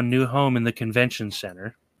have found new home in the convention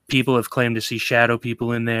center. People have claimed to see shadow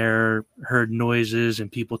people in there, heard noises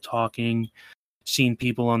and people talking, seen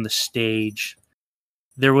people on the stage.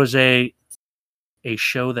 There was a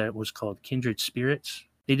show that was called Kindred Spirits.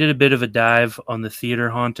 They did a bit of a dive on the theater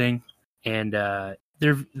haunting, and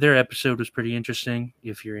their episode was pretty interesting.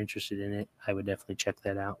 If you're interested in it, I would definitely check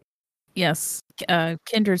that out. Yes,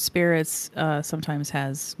 Kindred Spirits sometimes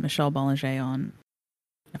has Michelle Bollinger on,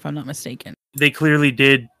 if I'm not mistaken. They clearly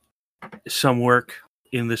did some work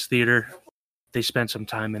in this theater. They spent some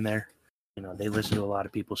time in there. You know, they listened to a lot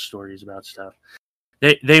of people's stories about stuff.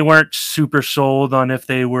 They weren't super sold on if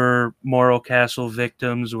they were Morro Castle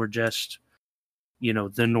victims or just, you know,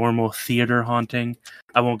 the normal theater haunting.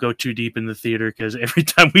 I won't go too deep in the theater because every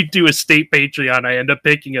time we do a state Patreon, I end up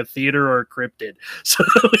picking a theater or a cryptid. So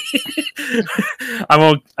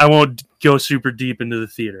I won't go super deep into the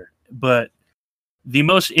theater. But the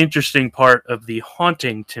most interesting part of the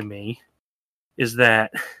haunting to me is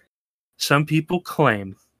that some people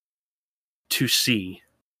claim to see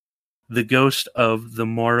the ghost of the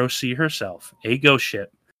Morro Sea herself, a ghost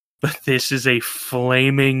ship, but this is a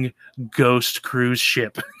flaming ghost cruise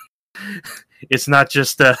ship. It's not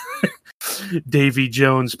just a Davy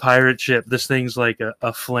Jones pirate ship. This thing's like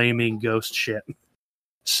a flaming ghost ship.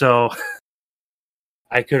 So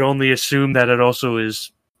I could only assume that it also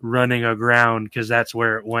is running aground because that's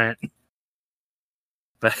where it went.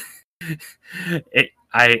 But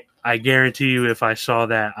I guarantee you if I saw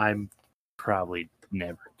that, I'm probably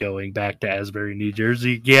never going back to Asbury, New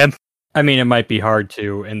Jersey again. I mean, it might be hard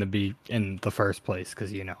to in the first place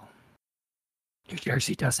because New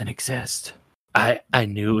Jersey doesn't exist. I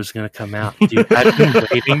knew it was going to come out, dude. I've been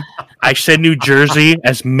waiting. I said New Jersey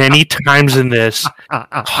as many times in this,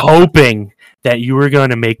 hoping that you were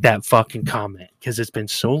going to make that fucking comment because it's been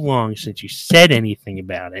so long since you said anything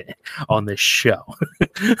about it on this show.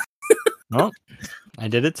 Well, I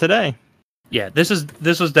did it today. Yeah, this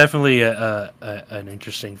was definitely an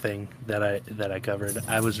interesting thing that I covered.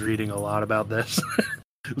 I was reading a lot about this,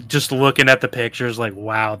 just looking at the pictures, like,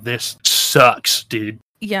 wow, this sucks, dude.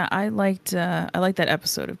 Yeah, I liked that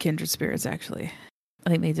episode of Kindred Spirits. Actually, I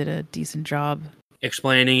think they did a decent job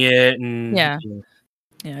explaining it. And yeah,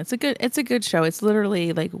 it's a good show. It's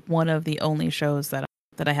literally like one of the only shows that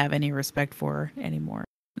I have any respect for anymore.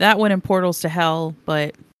 That one and Portals to Hell,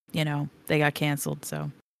 but they got canceled.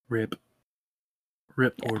 So rip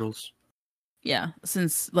Portals. Yeah,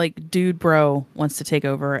 since like Dude Bro wants to take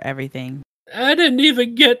over everything. I didn't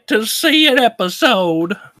even get to see an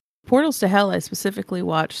episode. Portals to Hell, I specifically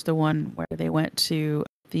watched the one where they went to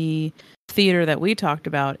the theater that we talked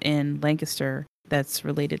about in Lancaster that's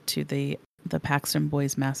related to the Paxton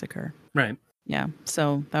Boys massacre. Right. Yeah.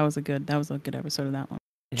 So that was a good episode of that one.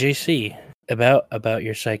 JC, about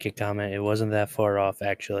your psychic comment, it wasn't that far off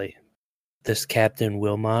actually. This Captain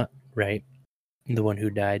Wilmot, right? The one who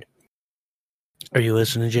died. Are you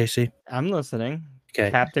listening, JC? I'm listening.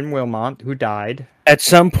 Okay. Captain Wilmot, who died. At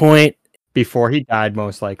some point before he died,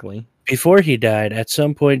 most likely. Before he died, at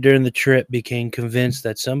some point during the trip, became convinced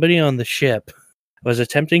that somebody on the ship was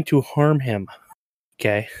attempting to harm him.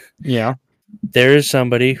 Okay. Yeah. There is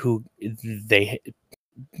somebody who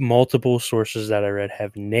multiple sources that I read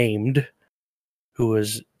have named who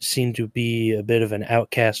was seen to be a bit of an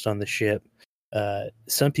outcast on the ship.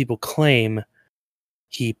 Some people claim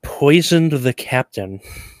he poisoned the captain,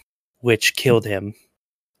 which killed him,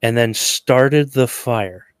 and then started the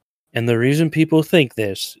fire. And the reason people think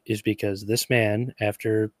this is because this man,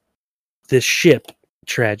 after this ship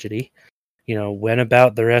tragedy, went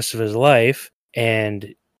about the rest of his life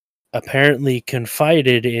and apparently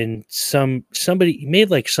confided in somebody made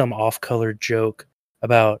like some off-color joke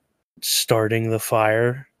about starting the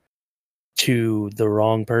fire to the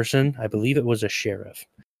wrong person. I believe it was a sheriff.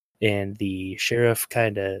 And the sheriff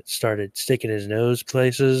kind of started sticking his nose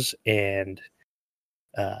places, and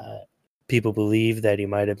people believe that he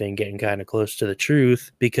might have been getting kind of close to the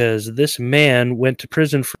truth because this man went to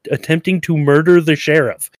prison for attempting to murder the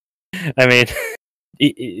sheriff. I mean,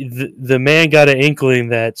 the man got an inkling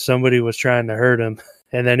that somebody was trying to hurt him,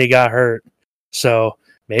 and then he got hurt. So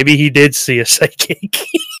maybe he did see a psychic.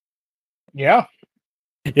 Yeah.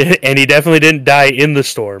 And he definitely didn't die in the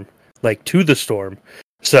storm, like to the storm.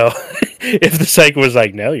 So if the psychic was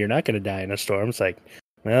like, no, you're not going to die in a storm, it's like,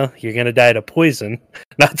 well, you're going to die to poison,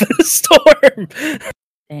 not to the storm.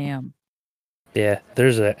 Damn. Yeah,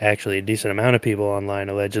 there's actually a decent amount of people online,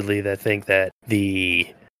 allegedly, that think that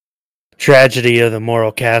the tragedy of the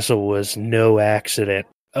Moral Castle was no accident.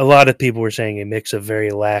 A lot of people were saying a mix of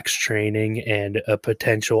very lax training and a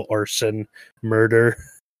potential arson murder.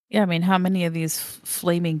 Yeah, I mean, how many of these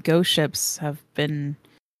flaming ghost ships have been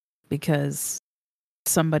because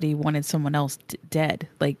somebody wanted someone else dead,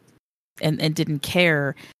 like, and didn't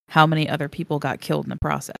care how many other people got killed in the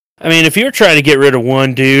process? I mean, if you're trying to get rid of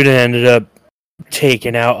one dude and ended up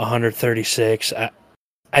taking out 136,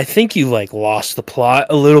 I think you lost the plot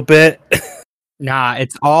a little bit. Nah,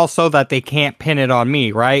 it's also that they can't pin it on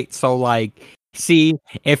me, right? So see,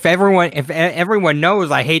 if everyone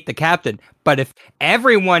knows I hate the captain, but if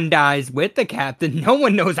everyone dies with the captain, no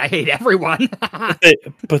one knows I hate everyone.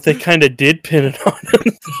 But they kind of did pin it on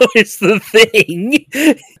him, so it's the thing.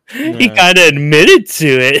 Yeah. He kind of admitted to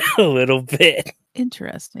it a little bit.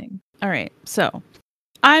 Interesting. All right, so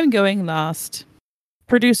I'm going last.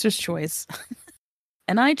 Producer's choice.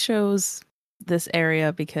 And I chose this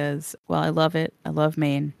area because, well, I love it. I love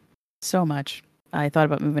Maine so much. I thought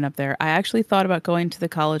about moving up there. I actually thought about going to the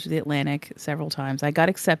College of the Atlantic several times. I got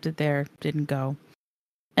accepted there, didn't go.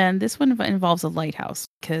 And this one involves a lighthouse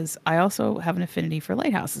because I also have an affinity for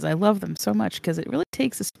lighthouses. I love them so much because it really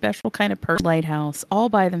takes a special kind of lighthouse all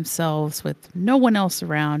by themselves with no one else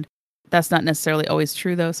around. That's not necessarily always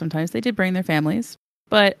true, though. Sometimes they did bring their families.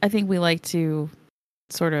 But I think we like to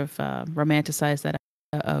sort of romanticize that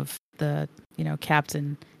of the,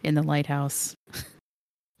 captain in the lighthouse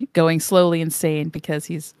going slowly insane because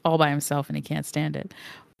he's all by himself and he can't stand it.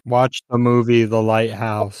 Watch the movie The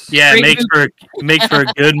Lighthouse. Yeah, it makes for a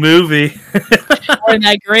good movie. And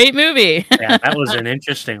a great movie. Yeah, that was an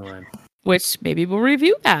interesting one. Which maybe we'll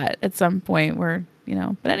review that at some point. We're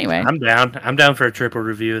But anyway, I'm down. I'm down for a triple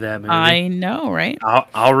review of that movie. I know, right?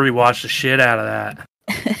 I'll rewatch the shit out of that.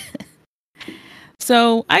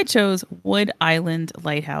 So I chose Wood Island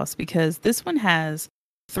Lighthouse because this one has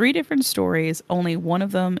 3 different stories. Only one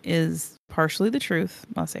of them is partially the truth.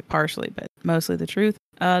 I'll say partially, but mostly the truth.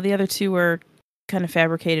 The other 2 are kind of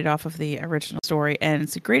fabricated off of the original story, and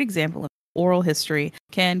it's a great example of oral history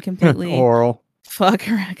can completely Oral. fuck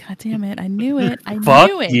around. God damn it! I knew it. I Fuck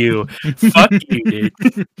knew it. you. Fuck you,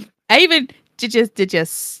 dude. I even did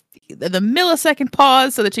just the millisecond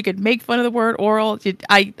pause so that you could make fun of the word oral.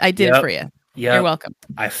 I did it for you. Yeah, You're welcome.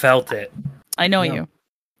 I felt it. I know you.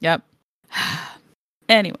 Yep.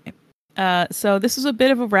 Anyway, so this was a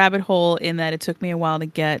bit of a rabbit hole in that it took me a while to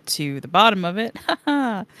get to the bottom of it.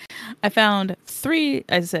 I found 3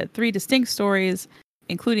 distinct stories,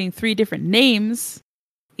 including 3 different names.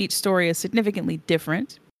 Each story is significantly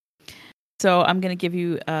different. So I'm going to give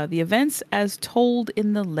you the events as told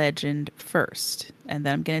in the legend first. And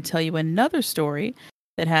then I'm going to tell you another story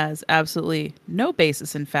that has absolutely no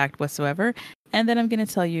basis in fact whatsoever. And then I'm going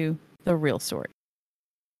to tell you the real story.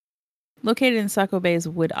 Located in Saco Bay's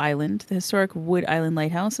Wood Island, the historic Wood Island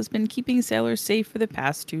Lighthouse has been keeping sailors safe for the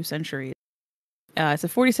past 2 centuries. It's a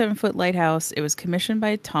 47-foot lighthouse. It was commissioned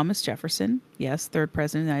by Thomas Jefferson, yes, 3rd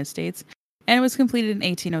President of the United States, and it was completed in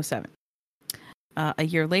 1807. A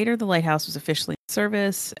year later, the lighthouse was officially in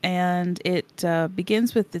service, and it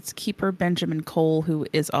begins with its keeper, Benjamin Cole, who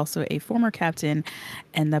is also a former captain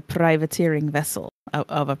and the privateering vessel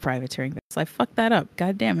of a privateering vessel. I fucked that up.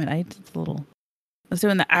 God damn it. I was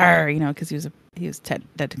doing the R, because he was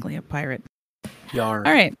technically a pirate. Yarn.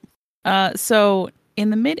 All right. So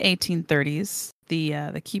in the mid-1830s,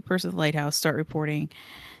 the keepers of the lighthouse start reporting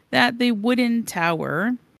that the wooden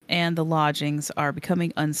tower and the lodgings are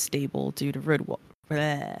becoming unstable due to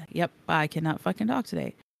Yep, I cannot fucking talk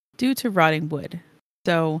today. Due to rotting wood.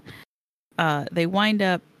 So they wind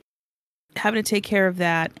up having to take care of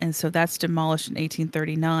that, and so that's demolished in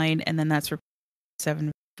 1839, and then that's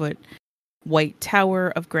 7-foot white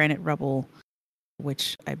tower of granite rubble,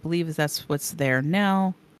 which I believe that's what's there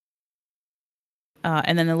now.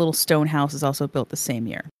 And then a little stone house is also built the same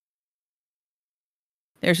year.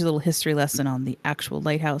 There's a little history lesson on the actual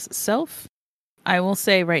lighthouse itself. I will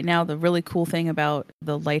say right now, the really cool thing about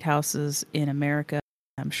the lighthouses in America,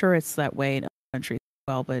 I'm sure it's that way in other countries as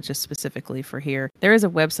well, but just specifically for here, there is a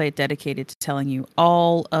website dedicated to telling you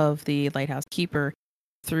all of the lighthouse keeper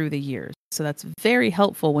through the years. So that's very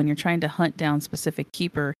helpful when you're trying to hunt down specific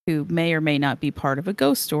keeper who may or may not be part of a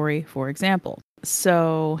ghost story, for example.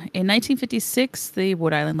 So in 1956, the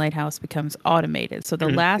Wood Island Lighthouse becomes automated. So the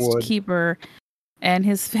last keeper and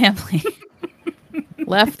his family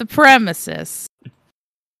left the premises.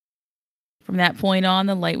 From that point on,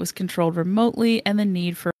 the light was controlled remotely and the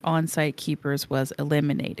need for on-site keepers was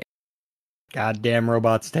eliminated. Goddamn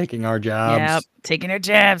robots taking our jobs. Yep, taking our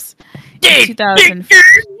jobs. In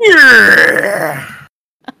 2004.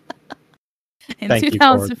 In Thank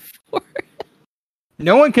 2004.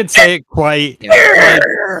 No one could say it quite.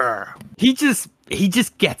 Like, he just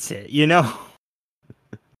gets it,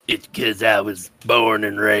 It's because I was born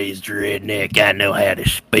and raised redneck. I know how to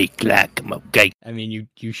speak like them, okay? I mean,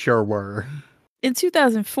 you sure were. In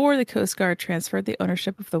 2004, the Coast Guard transferred the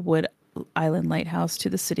ownership of the Wood Island Lighthouse to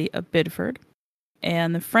the city of Biddeford.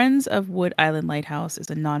 And the Friends of Wood Island Lighthouse is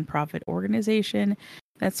a nonprofit organization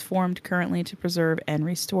that's formed currently to preserve and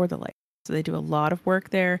restore the lighthouse. So they do a lot of work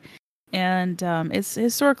there. And it's a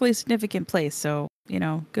historically significant place. So,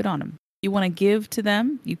 good on them. You want to give to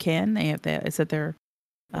them, you can. It's that they're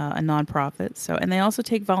a nonprofit. So, and they also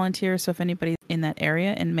take volunteers. So if anybody's in that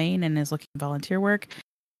area in Maine and is looking for volunteer work,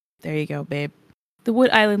 there you go, babe. The Wood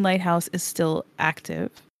Island Lighthouse is still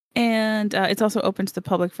active. And it's also open to the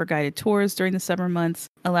public for guided tours during the summer months,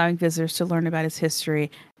 allowing visitors to learn about its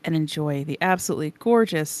history and enjoy the absolutely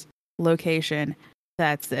gorgeous location.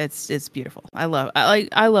 It's beautiful. I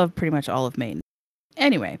love pretty much all of Maine.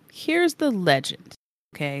 Anyway, here's the legend.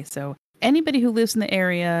 Okay, so anybody who lives in the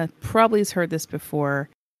area probably has heard this before.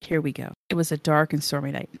 Here we go. It was a dark and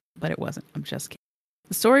stormy night, but it wasn't. I'm just kidding.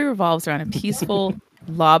 The story revolves around a peaceful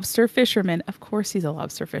lobster fisherman. Of course he's a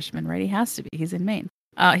lobster fisherman, right? He has to be. He's in Maine.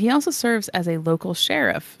 He also serves as a local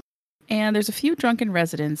sheriff. And there's a few drunken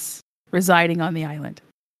residents residing on the island.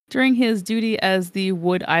 During his duty as the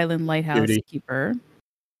Wood Island Lighthouse keeper,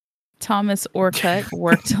 Thomas Orcutt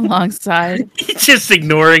worked alongside... He's just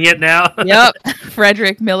ignoring it now. Yep.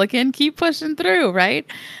 Frederick Milliken. Keep pushing through, right?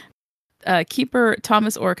 Keeper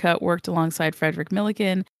Thomas Orcutt worked alongside Frederick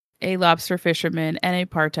Milliken, a lobster fisherman, and a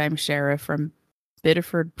part-time sheriff from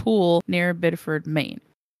Biddeford Pool near Biddeford, Maine.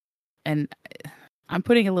 And I'm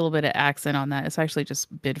putting a little bit of accent on that. It's actually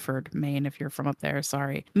just Bidford, Maine, if you're from up there.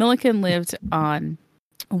 Sorry. Milliken lived on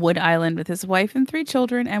Wood Island with his wife and 3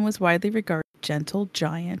 children and was widely regarded as the gentle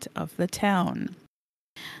giant of the town.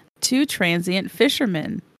 2 transient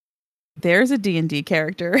fishermen. There's a D&D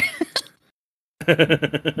character.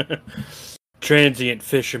 Transient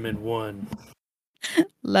Fisherman 1.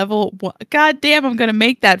 Level 1. God damn, I'm going to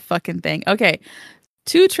make that fucking thing. Okay.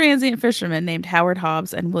 2 transient fishermen named Howard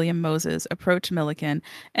Hobbs and William Moses approach Milliken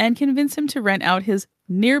and convince him to rent out his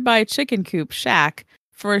nearby chicken coop shack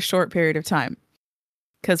for a short period of time.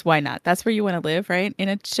 Because why not? That's where you want to live, right? In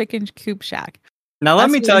a chicken coop shack. Now, let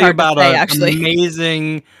That's me really tell you hard to about say, an actually.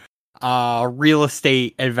 amazing real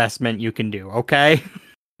estate investment you can do, okay?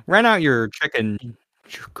 Rent out your chicken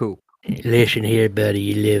coop. Listen here, buddy.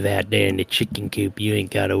 You live out there in the chicken coop. You ain't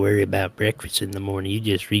got to worry about breakfast in the morning. You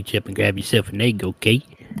just reach up and grab yourself an egg, okay?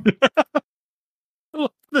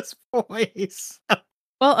 This voice.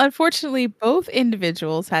 Well, unfortunately, both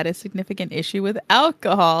individuals had a significant issue with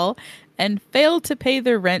alcohol and failed to pay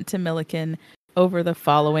their rent to Milliken over the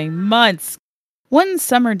following months. One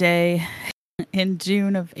summer day in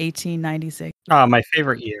June of 1896. My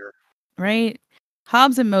favorite year. Right?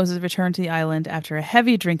 Hobbs and Moses returned to the island after a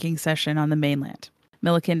heavy drinking session on the mainland.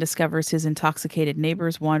 Milliken discovers his intoxicated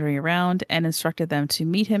neighbors wandering around and instructed them to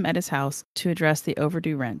meet him at his house to address the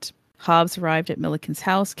overdue rent. Hobbs arrived at Milliken's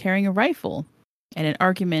house carrying a rifle, and an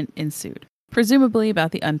argument ensued, presumably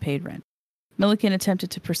about the unpaid rent. Milliken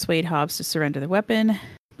attempted to persuade Hobbs to surrender the weapon,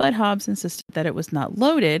 but Hobbs insisted that it was not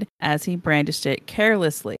loaded as he brandished it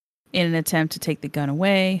carelessly. In an attempt to take the gun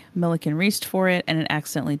away, Milliken reached for it and it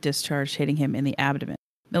accidentally discharged, hitting him in the abdomen.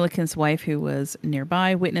 Milliken's wife, who was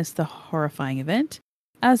nearby, witnessed the horrifying event,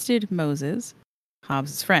 as did Moses,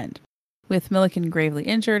 Hobbs' friend. With Milliken gravely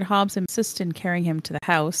injured, Hobbs insisted in carrying him to the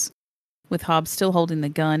house, with Hobbs still holding the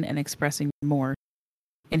gun and expressing remorse.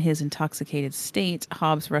 In his intoxicated state,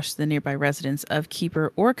 Hobbs rushed to the nearby residence of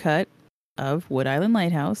Keeper Orcutt of Wood Island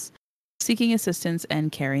Lighthouse, seeking assistance and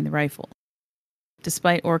carrying the rifle.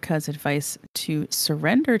 Despite Orcutt's advice to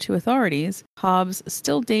surrender to authorities, Hobbs,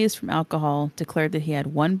 still dazed from alcohol, declared that he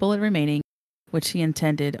had 1 bullet remaining, which he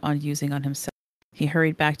intended on using on himself. He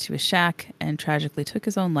hurried back to his shack and tragically took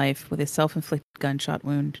his own life with a self-inflicted gunshot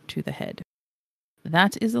wound to the head.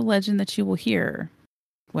 That is a legend that you will hear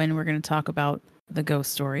when we're going to talk about the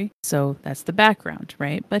ghost story. So that's the background,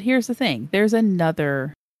 right? But here's the thing. There's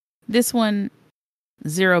another... This one,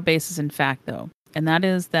 0 basis in fact, though. And that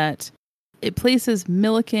is that it places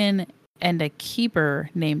Milliken and a keeper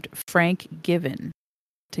named Frank Given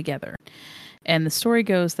together. And the story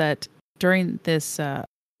goes that during this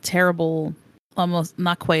terrible, almost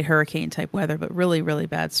not quite hurricane type weather, but really, really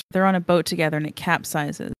bad, they're on a boat together and it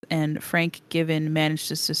capsizes. And Frank Given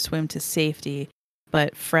manages to swim to safety,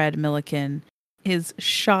 but Fred Milliken is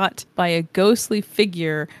shot by a ghostly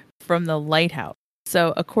figure from the lighthouse.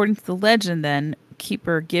 So according to the legend then,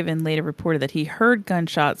 Keeper Given later reported that he heard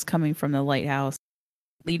gunshots coming from the lighthouse,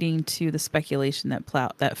 leading to the speculation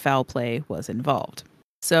that foul play was involved.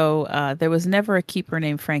 So there was never a keeper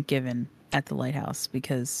named Frank Given at the lighthouse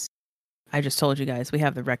because I just told you guys we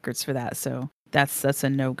have the records for that. So that's a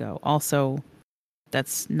no-go. Also,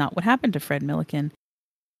 that's not what happened to Fred Milliken.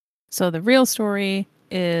 So the real story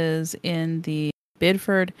is in the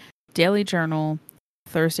Bidford Daily Journal,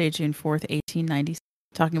 Thursday, June 4th, 1896.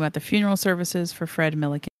 Talking about the funeral services for Fred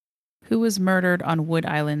Milliken, who was murdered on Wood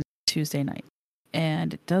Island Tuesday night.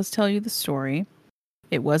 And it does tell you the story.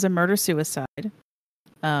 It was a murder-suicide.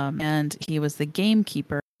 And he was the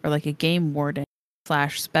gamekeeper, or like a game warden /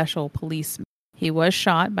 special policeman. He was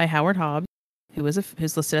shot by Howard Hobbs, who's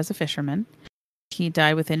listed as a fisherman. He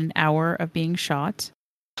died within an hour of being shot.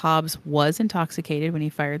 Hobbs was intoxicated when he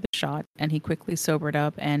fired the shot, and he quickly sobered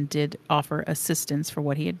up and did offer assistance for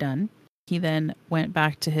what he had done. He then went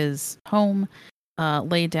back to his home,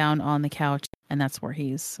 lay down on the couch, and that's where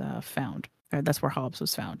he's found. Or that's where Hobbs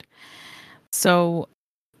was found. So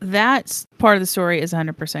that part of the story is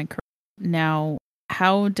 100% correct. Now,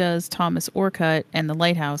 how does Thomas Orcutt and the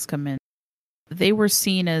lighthouse come in? They were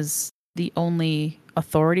seen as the only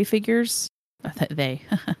authority figures. The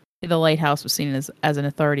lighthouse was seen as an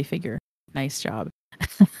authority figure. Nice job.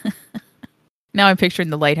 Now I'm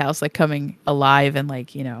picturing the lighthouse like coming alive and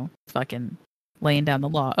like, fucking laying down the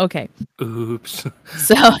law. Okay. Oops.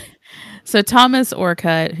 So Thomas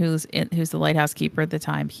Orcutt, who's the lighthouse keeper at the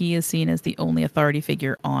time, he is seen as the only authority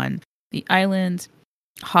figure on the island.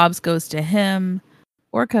 Hobbs goes to him.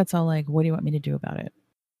 Orcutt's all like, what do you want me to do about it?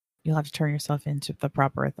 You'll have to turn yourself into the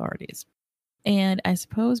proper authorities. And I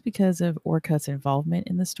suppose because of Orcutt's involvement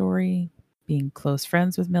in the story, being close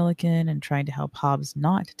friends with Milliken and trying to help Hobbs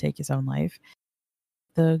not take his own life,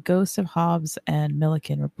 The ghosts of Hobbs and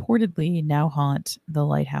Milliken reportedly now haunt the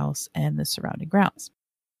lighthouse and the surrounding grounds.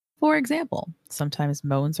 For example, sometimes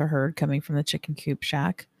moans are heard coming from the chicken coop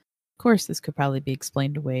shack. Of course, this could probably be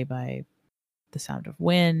explained away by the sound of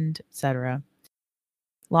wind, etc.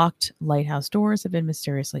 Locked lighthouse doors have been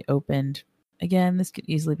mysteriously opened. Again, this could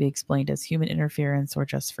easily be explained as human interference or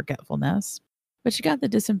just forgetfulness. But you got the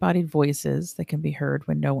disembodied voices that can be heard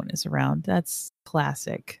when no one is around. That's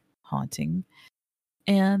classic haunting.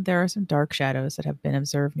 And there are some dark shadows that have been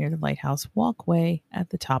observed near the lighthouse walkway at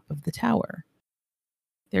the top of the tower.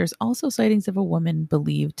 There's also sightings of a woman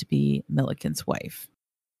believed to be Milliken's wife.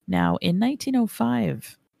 Now, in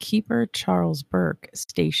 1905, keeper Charles Burke,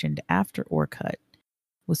 stationed after Orcutt,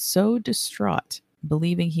 was so distraught,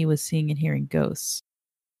 believing he was seeing and hearing ghosts,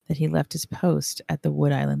 that he left his post at the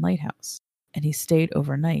Wood Island Lighthouse, and he stayed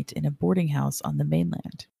overnight in a boarding house on the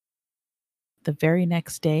mainland. The very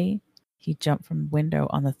next day, he jumped from a window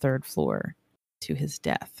on the 3rd floor to his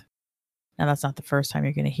death. Now, that's not the first time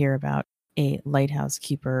you're going to hear about a lighthouse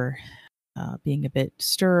keeper being a bit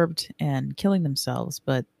disturbed and killing themselves,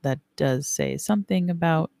 but that does say something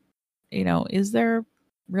about, is there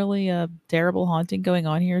really a terrible haunting going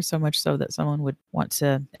on here, so much so that someone would want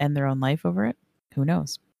to end their own life over it? Who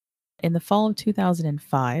knows? In the fall of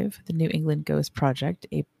 2005, the New England Ghost Project,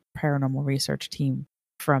 a paranormal research team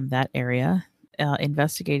from that area,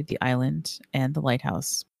 investigated the island and the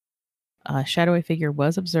lighthouse. A shadowy figure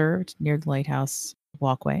was observed near the lighthouse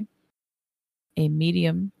walkway. A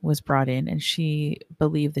medium was brought in, and she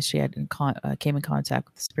believed that she had came in contact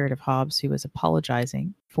with the spirit of Hobbs, who was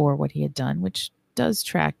apologizing for what he had done, which does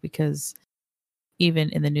track because even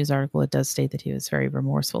in the news article, it does state that he was very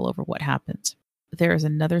remorseful over what happened. There is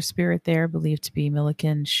another spirit there, believed to be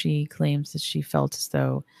Milliken. She claims that she felt as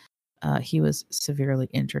though he was severely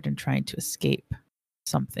injured and trying to escape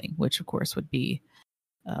something, which of course would be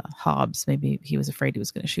Hobbs. Maybe he was afraid he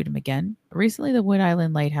was going to shoot him again. Recently, the Wood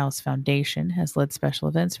Island Lighthouse Foundation has led special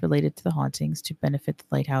events related to the hauntings to benefit the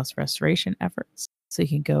lighthouse restoration efforts. So you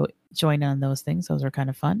can go join on those things. Those are kind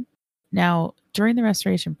of fun. Now, during the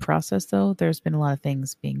restoration process, though, there's been a lot of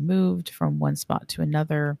things being moved from one spot to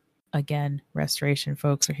another. Again, restoration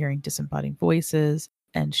folks are hearing disembodied voices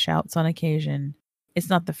and shouts on occasion. It's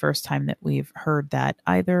not the first time that we've heard that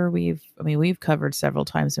either. We've covered several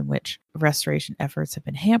times in which restoration efforts have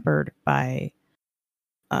been hampered by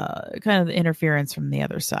kind of the interference from the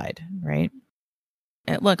other side, right?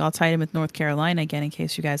 And look, I'll tie it in with North Carolina again in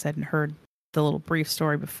case you guys hadn't heard the little brief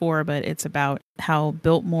story before, but it's about how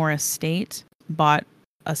Biltmore Estate bought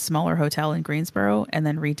a smaller hotel in Greensboro and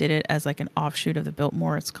then redid it as like an offshoot of the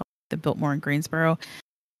Biltmore. It's called the Biltmore in Greensboro.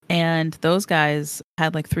 And those guys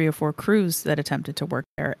had like 3 or 4 crews that attempted to work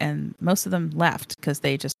there, and most of them left because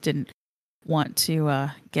they just didn't want to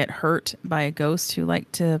get hurt by a ghost who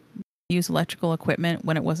liked to use electrical equipment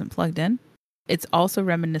when it wasn't plugged in. It's also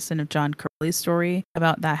reminiscent of John Curley's story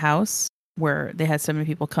about that house where they had so many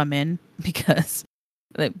people come in because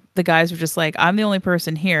the guys were just like, I'm the only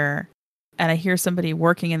person here, and I hear somebody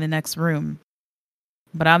working in the next room,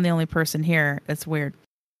 but I'm the only person here. It's weird.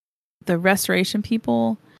 The restoration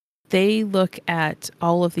people, they look at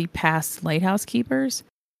all of the past lighthouse keepers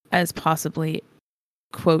as possibly,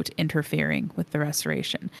 quote, interfering with the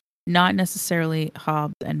restoration. Not necessarily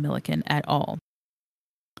Hobbs and Milliken at all.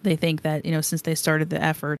 They think that, since they started the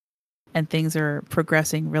effort and things are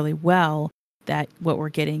progressing really well, that what we're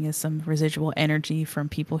getting is some residual energy from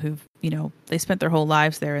people who've, they spent their whole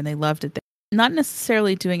lives there and they loved it there. Not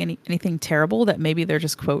necessarily doing anything terrible, that maybe they're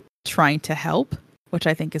just, quote, trying to help, which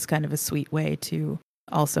I think is kind of a sweet way to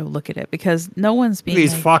also look at it, because no one's being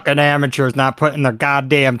these fucking amateurs not putting their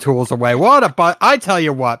goddamn tools away. I tell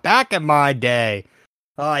you what, back in my day,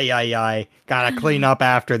 gotta clean up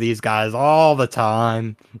after these guys all the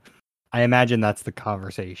time. I imagine that's the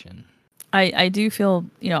conversation. I do feel,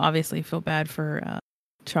 obviously feel bad for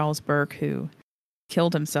Charles Burke, who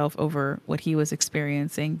killed himself over what he was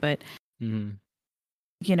experiencing, but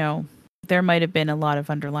there might have been a lot of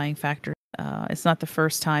underlying factors. It's not the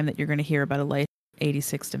first time that you're going to hear about a life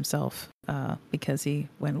 86'd himself because he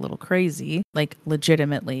went a little crazy, like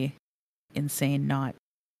legitimately insane, not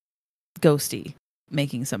ghosty,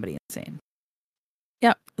 making somebody insane.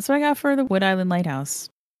 Yep, that's what I got for the Wood Island Lighthouse.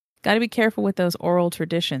 Got to be careful with those oral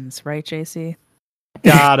traditions, right, JC?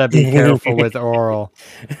 Gotta be careful with oral.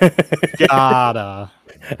 Gotta.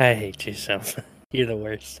 I hate you so much. You're the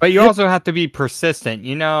worst. But you also have to be persistent.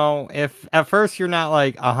 If at first you're not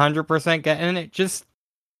like 100% getting it, just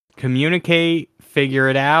communicate, figure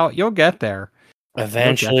it out. You'll get there.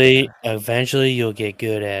 Eventually you'll get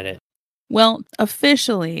good at it. Well,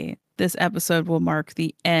 officially, this episode will mark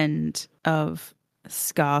the end of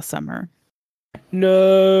Ska Summer.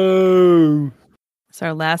 No. It's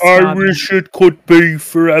our last. I wish it could be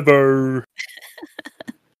forever.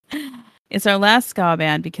 It's our last ska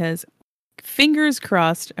band because fingers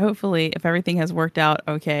crossed, hopefully, if everything has worked out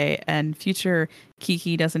okay and future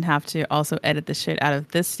Kiki doesn't have to also edit the shit out of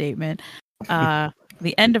this statement,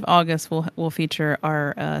 the end of August will feature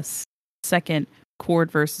our second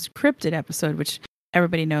Chord versus Cryptid episode, which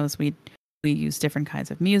everybody knows we use different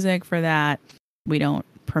kinds of music for that. We don't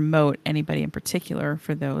promote anybody in particular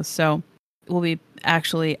for those. So we'll be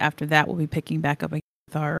actually, after that, we'll be picking back up with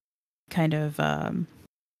our kind of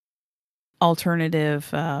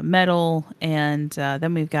alternative metal, and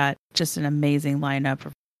then we've got just an amazing lineup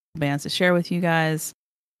of bands to share with you guys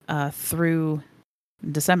through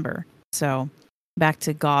December. So back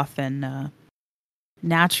to goth, and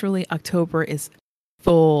naturally October is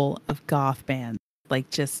full of goth bands, like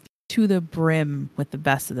just to the brim with the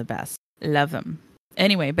best of the best. Love them.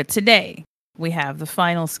 Anyway, but today we have the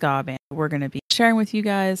final ska band we're going to be sharing with you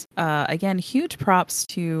guys. Again, huge props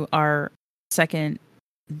to our second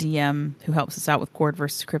DM who helps us out with Chord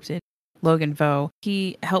versus Cryptid, Logan Vo.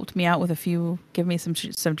 He helped me out with give me some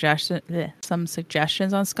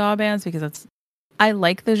suggestions on ska bands because I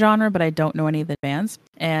like the genre, but I don't know any of the bands.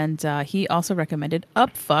 And he also recommended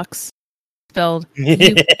Upfucks, spelled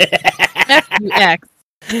F-U-X.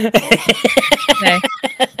 Okay.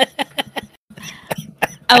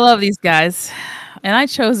 I love these guys, and I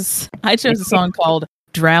chose a song called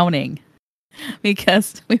 "Drowning"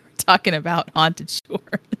 because we were talking about haunted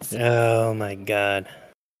shores. Oh my god,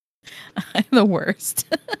 I'm the worst.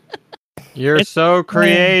 You're so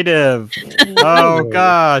creative. Oh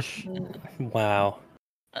gosh. Wow,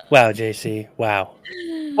 JC. Wow.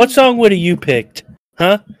 What song would have you picked?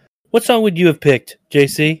 Huh? What song would you have picked,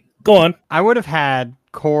 JC? Go on. I would have had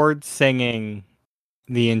Chord singing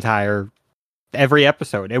every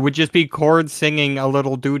episode. It would just be Chord singing a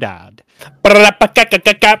little doodad. And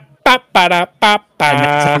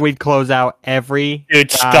that's how we'd close out every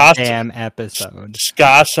goddamn episode.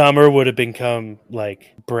 Ska Summer would have become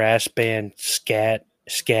like brass band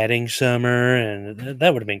scatting summer, and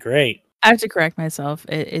that would have been great. I have to correct myself.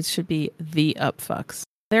 It should be the Upfucks.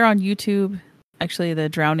 They're on YouTube. Actually, the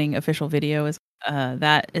Drowning official video is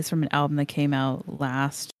that is from an album that came out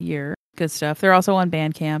last year. Good stuff. They're also on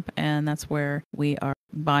Bandcamp, and that's where we are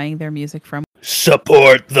buying their music from.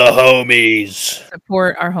 Support the homies.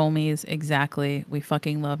 Support our homies. Exactly. We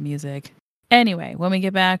fucking love music. Anyway, when we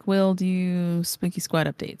get back, we'll do Spooky Squad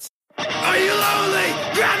updates. Are you lonely?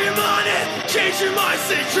 Grab your money, change your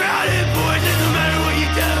mindset, drown in boys. No matter what you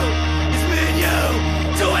do, it's me and you.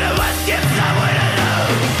 To one of us give someone to lose.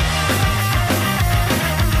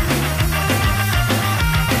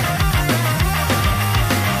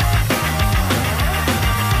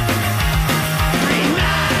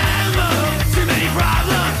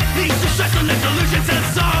 Solutions and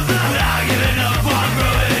solve them without giving up on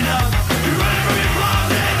growing up. You're running from your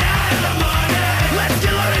problems and out of the money. Let's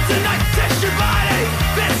get loaded tonight, test your body.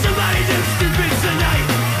 Bet somebody do stupid tonight.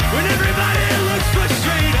 When everybody looks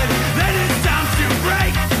frustrated, then it's time to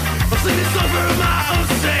break. I'll sing this song for my own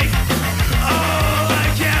sake. Oh,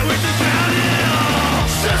 I can't wait to drown it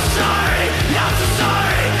all. So sorry, I'm so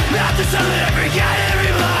sorry. Not to tell that I forgot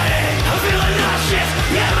everybody. I'm feeling nauseous,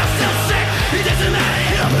 yeah, I'm still sick. It doesn't matter,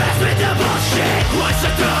 it'll pass with the bullshit. Once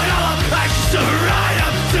I throw it all up, I should still right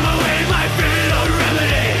up to my way, my favorite old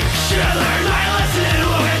remedy. Should I learn my lesson and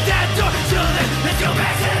walk at that door? Till then, let's go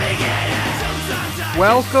back to the beginning.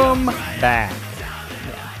 Welcome back.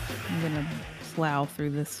 I'm gonna plow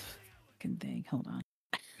through this fucking thing. Hold on.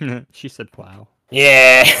 She said plow.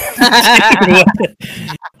 Yeah.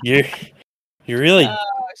 You're really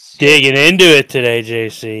digging into it today,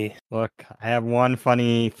 JC. Look, I have one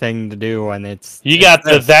funny thing to do, and it's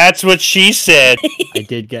that's what she said. I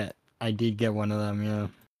did get one of them, yeah.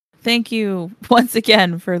 Thank you once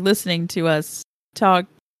again for listening to us talk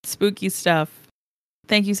spooky stuff.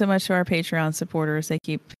 Thank you so much to our Patreon supporters. They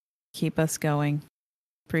keep us going.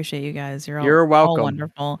 Appreciate you guys. You're welcome. All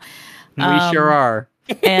wonderful. We sure are.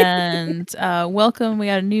 And welcome. We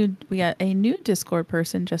got a new Discord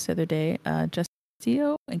person just the other day.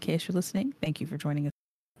 Justio, in case you're listening, thank you for joining us.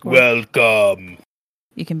 Welcome.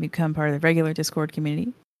 You can become part of the regular Discord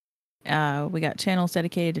community. We got channels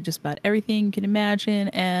dedicated to just about everything you can imagine,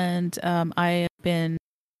 and I have been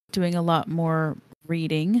doing a lot more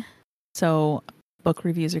reading, so book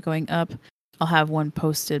reviews are going up. I'll have one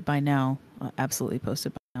posted by now, absolutely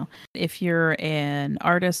posted by now. If you're an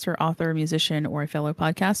artist or author, musician, or a fellow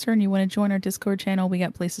podcaster and you want to join our Discord channel, we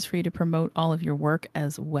got places for you to promote all of your work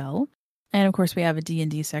as well. And of course, we have a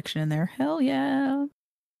D&D section in there. Hell yeah.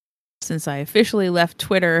 since I officially left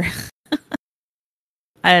Twitter,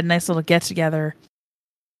 I had a nice little get together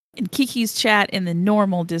in Kiki's chat in the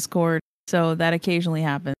normal Discord. So that occasionally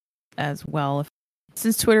happens as well.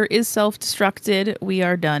 Since Twitter is self-destructed, we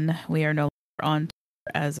are done. We are no longer on Twitter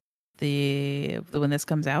as when this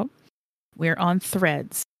comes out. We're on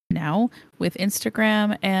Threads now with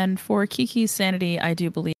Instagram, and for Kiki's sanity, I do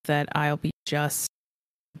believe that I'll be just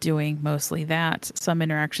doing mostly that. Some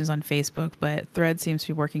interactions on Facebook, but Threads seems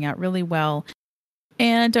to be working out really well.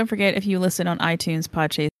 And don't forget, if you listen on iTunes,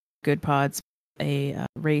 Podchaser, Good Pods, a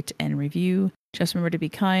rate and review. Just remember to be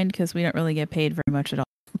kind, because we don't really get paid very much at all.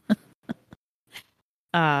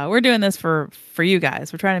 We're doing this for you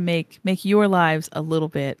guys. We're trying to make your lives a little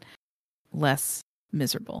bit less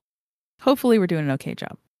miserable. Hopefully we're doing an okay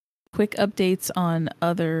job. Quick updates on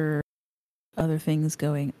other things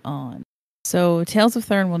going on. So Tales of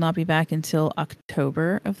Thurn will not be back until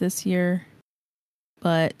October of this year,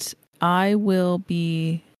 but I will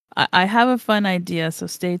be... I have a fun idea, so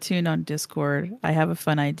stay tuned on Discord. I have a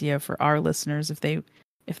fun idea for our listeners if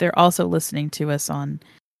they're also listening to us on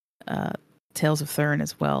Tales of Thurn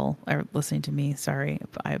as well, or listening to me. Sorry,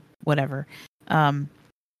 whatever. I'm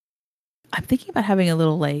thinking about having a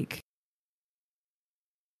little like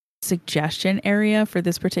suggestion area for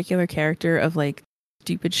this particular character of like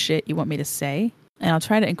stupid shit you want me to say, and I'll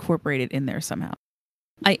try to incorporate it in there somehow.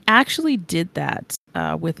 I actually did that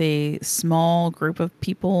with a small group of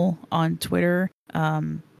people on Twitter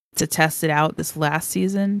to test it out this last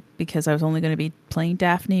season, because I was only going to be playing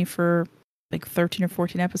Daphne for like 13 or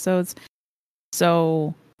 14 episodes.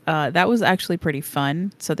 So that was actually pretty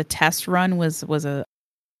fun. So the test run was a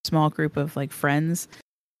small group of like friends,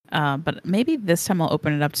 but maybe this time I'll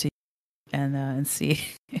open it up to you and see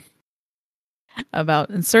about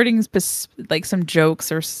inserting like some jokes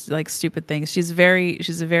or like stupid things. She's a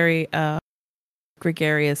very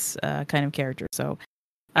gregarious kind of character. So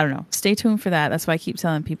I don't know. Stay tuned for that. That's why I keep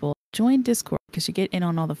telling people join Discord, because you get in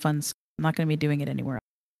on all the fun stuff. I'm not going to be doing it anywhere else.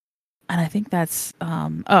 And I think that's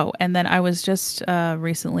and then I was just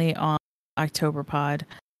recently on October Pod.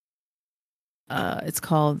 It's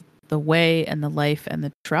called The Way and the Life and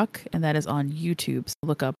the Truck, and that is on YouTube. So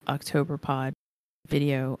look up October Pod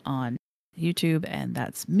video on YouTube, and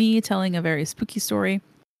that's me telling a very spooky story.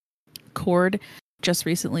 Cord just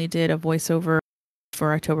recently did a voiceover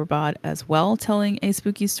for October Pod as well, telling a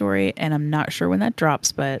spooky story, and I'm not sure when that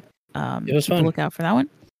drops, but it was keep a fun. look out for that one.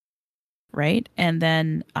 Right? And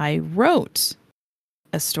then I wrote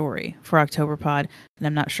a story for October Pod, and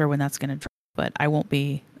I'm not sure when that's going to drop, but I won't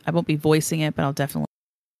be voicing it, but I'll definitely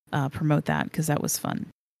promote that, because that was fun.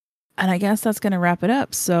 And I guess that's going to wrap it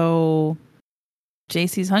up. So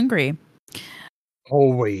JC's hungry.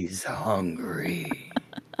 Always hungry.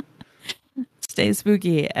 Stay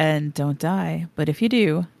spooky and don't die. But if you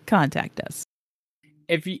do, contact us.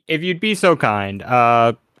 If you'd be so kind,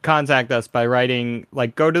 contact us by writing,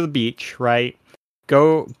 like, go to the beach, right?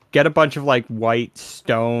 Go get a bunch of like white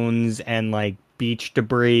stones and like beach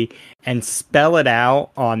debris and spell it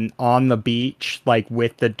out on the beach, like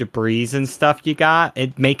with the debris and stuff you got.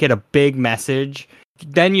 Make it a big message.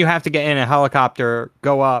 Then you have to get in a helicopter,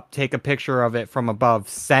 go up, take a picture of it from above,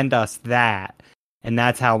 send us that, and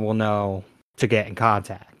that's how we'll know to get in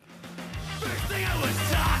contact.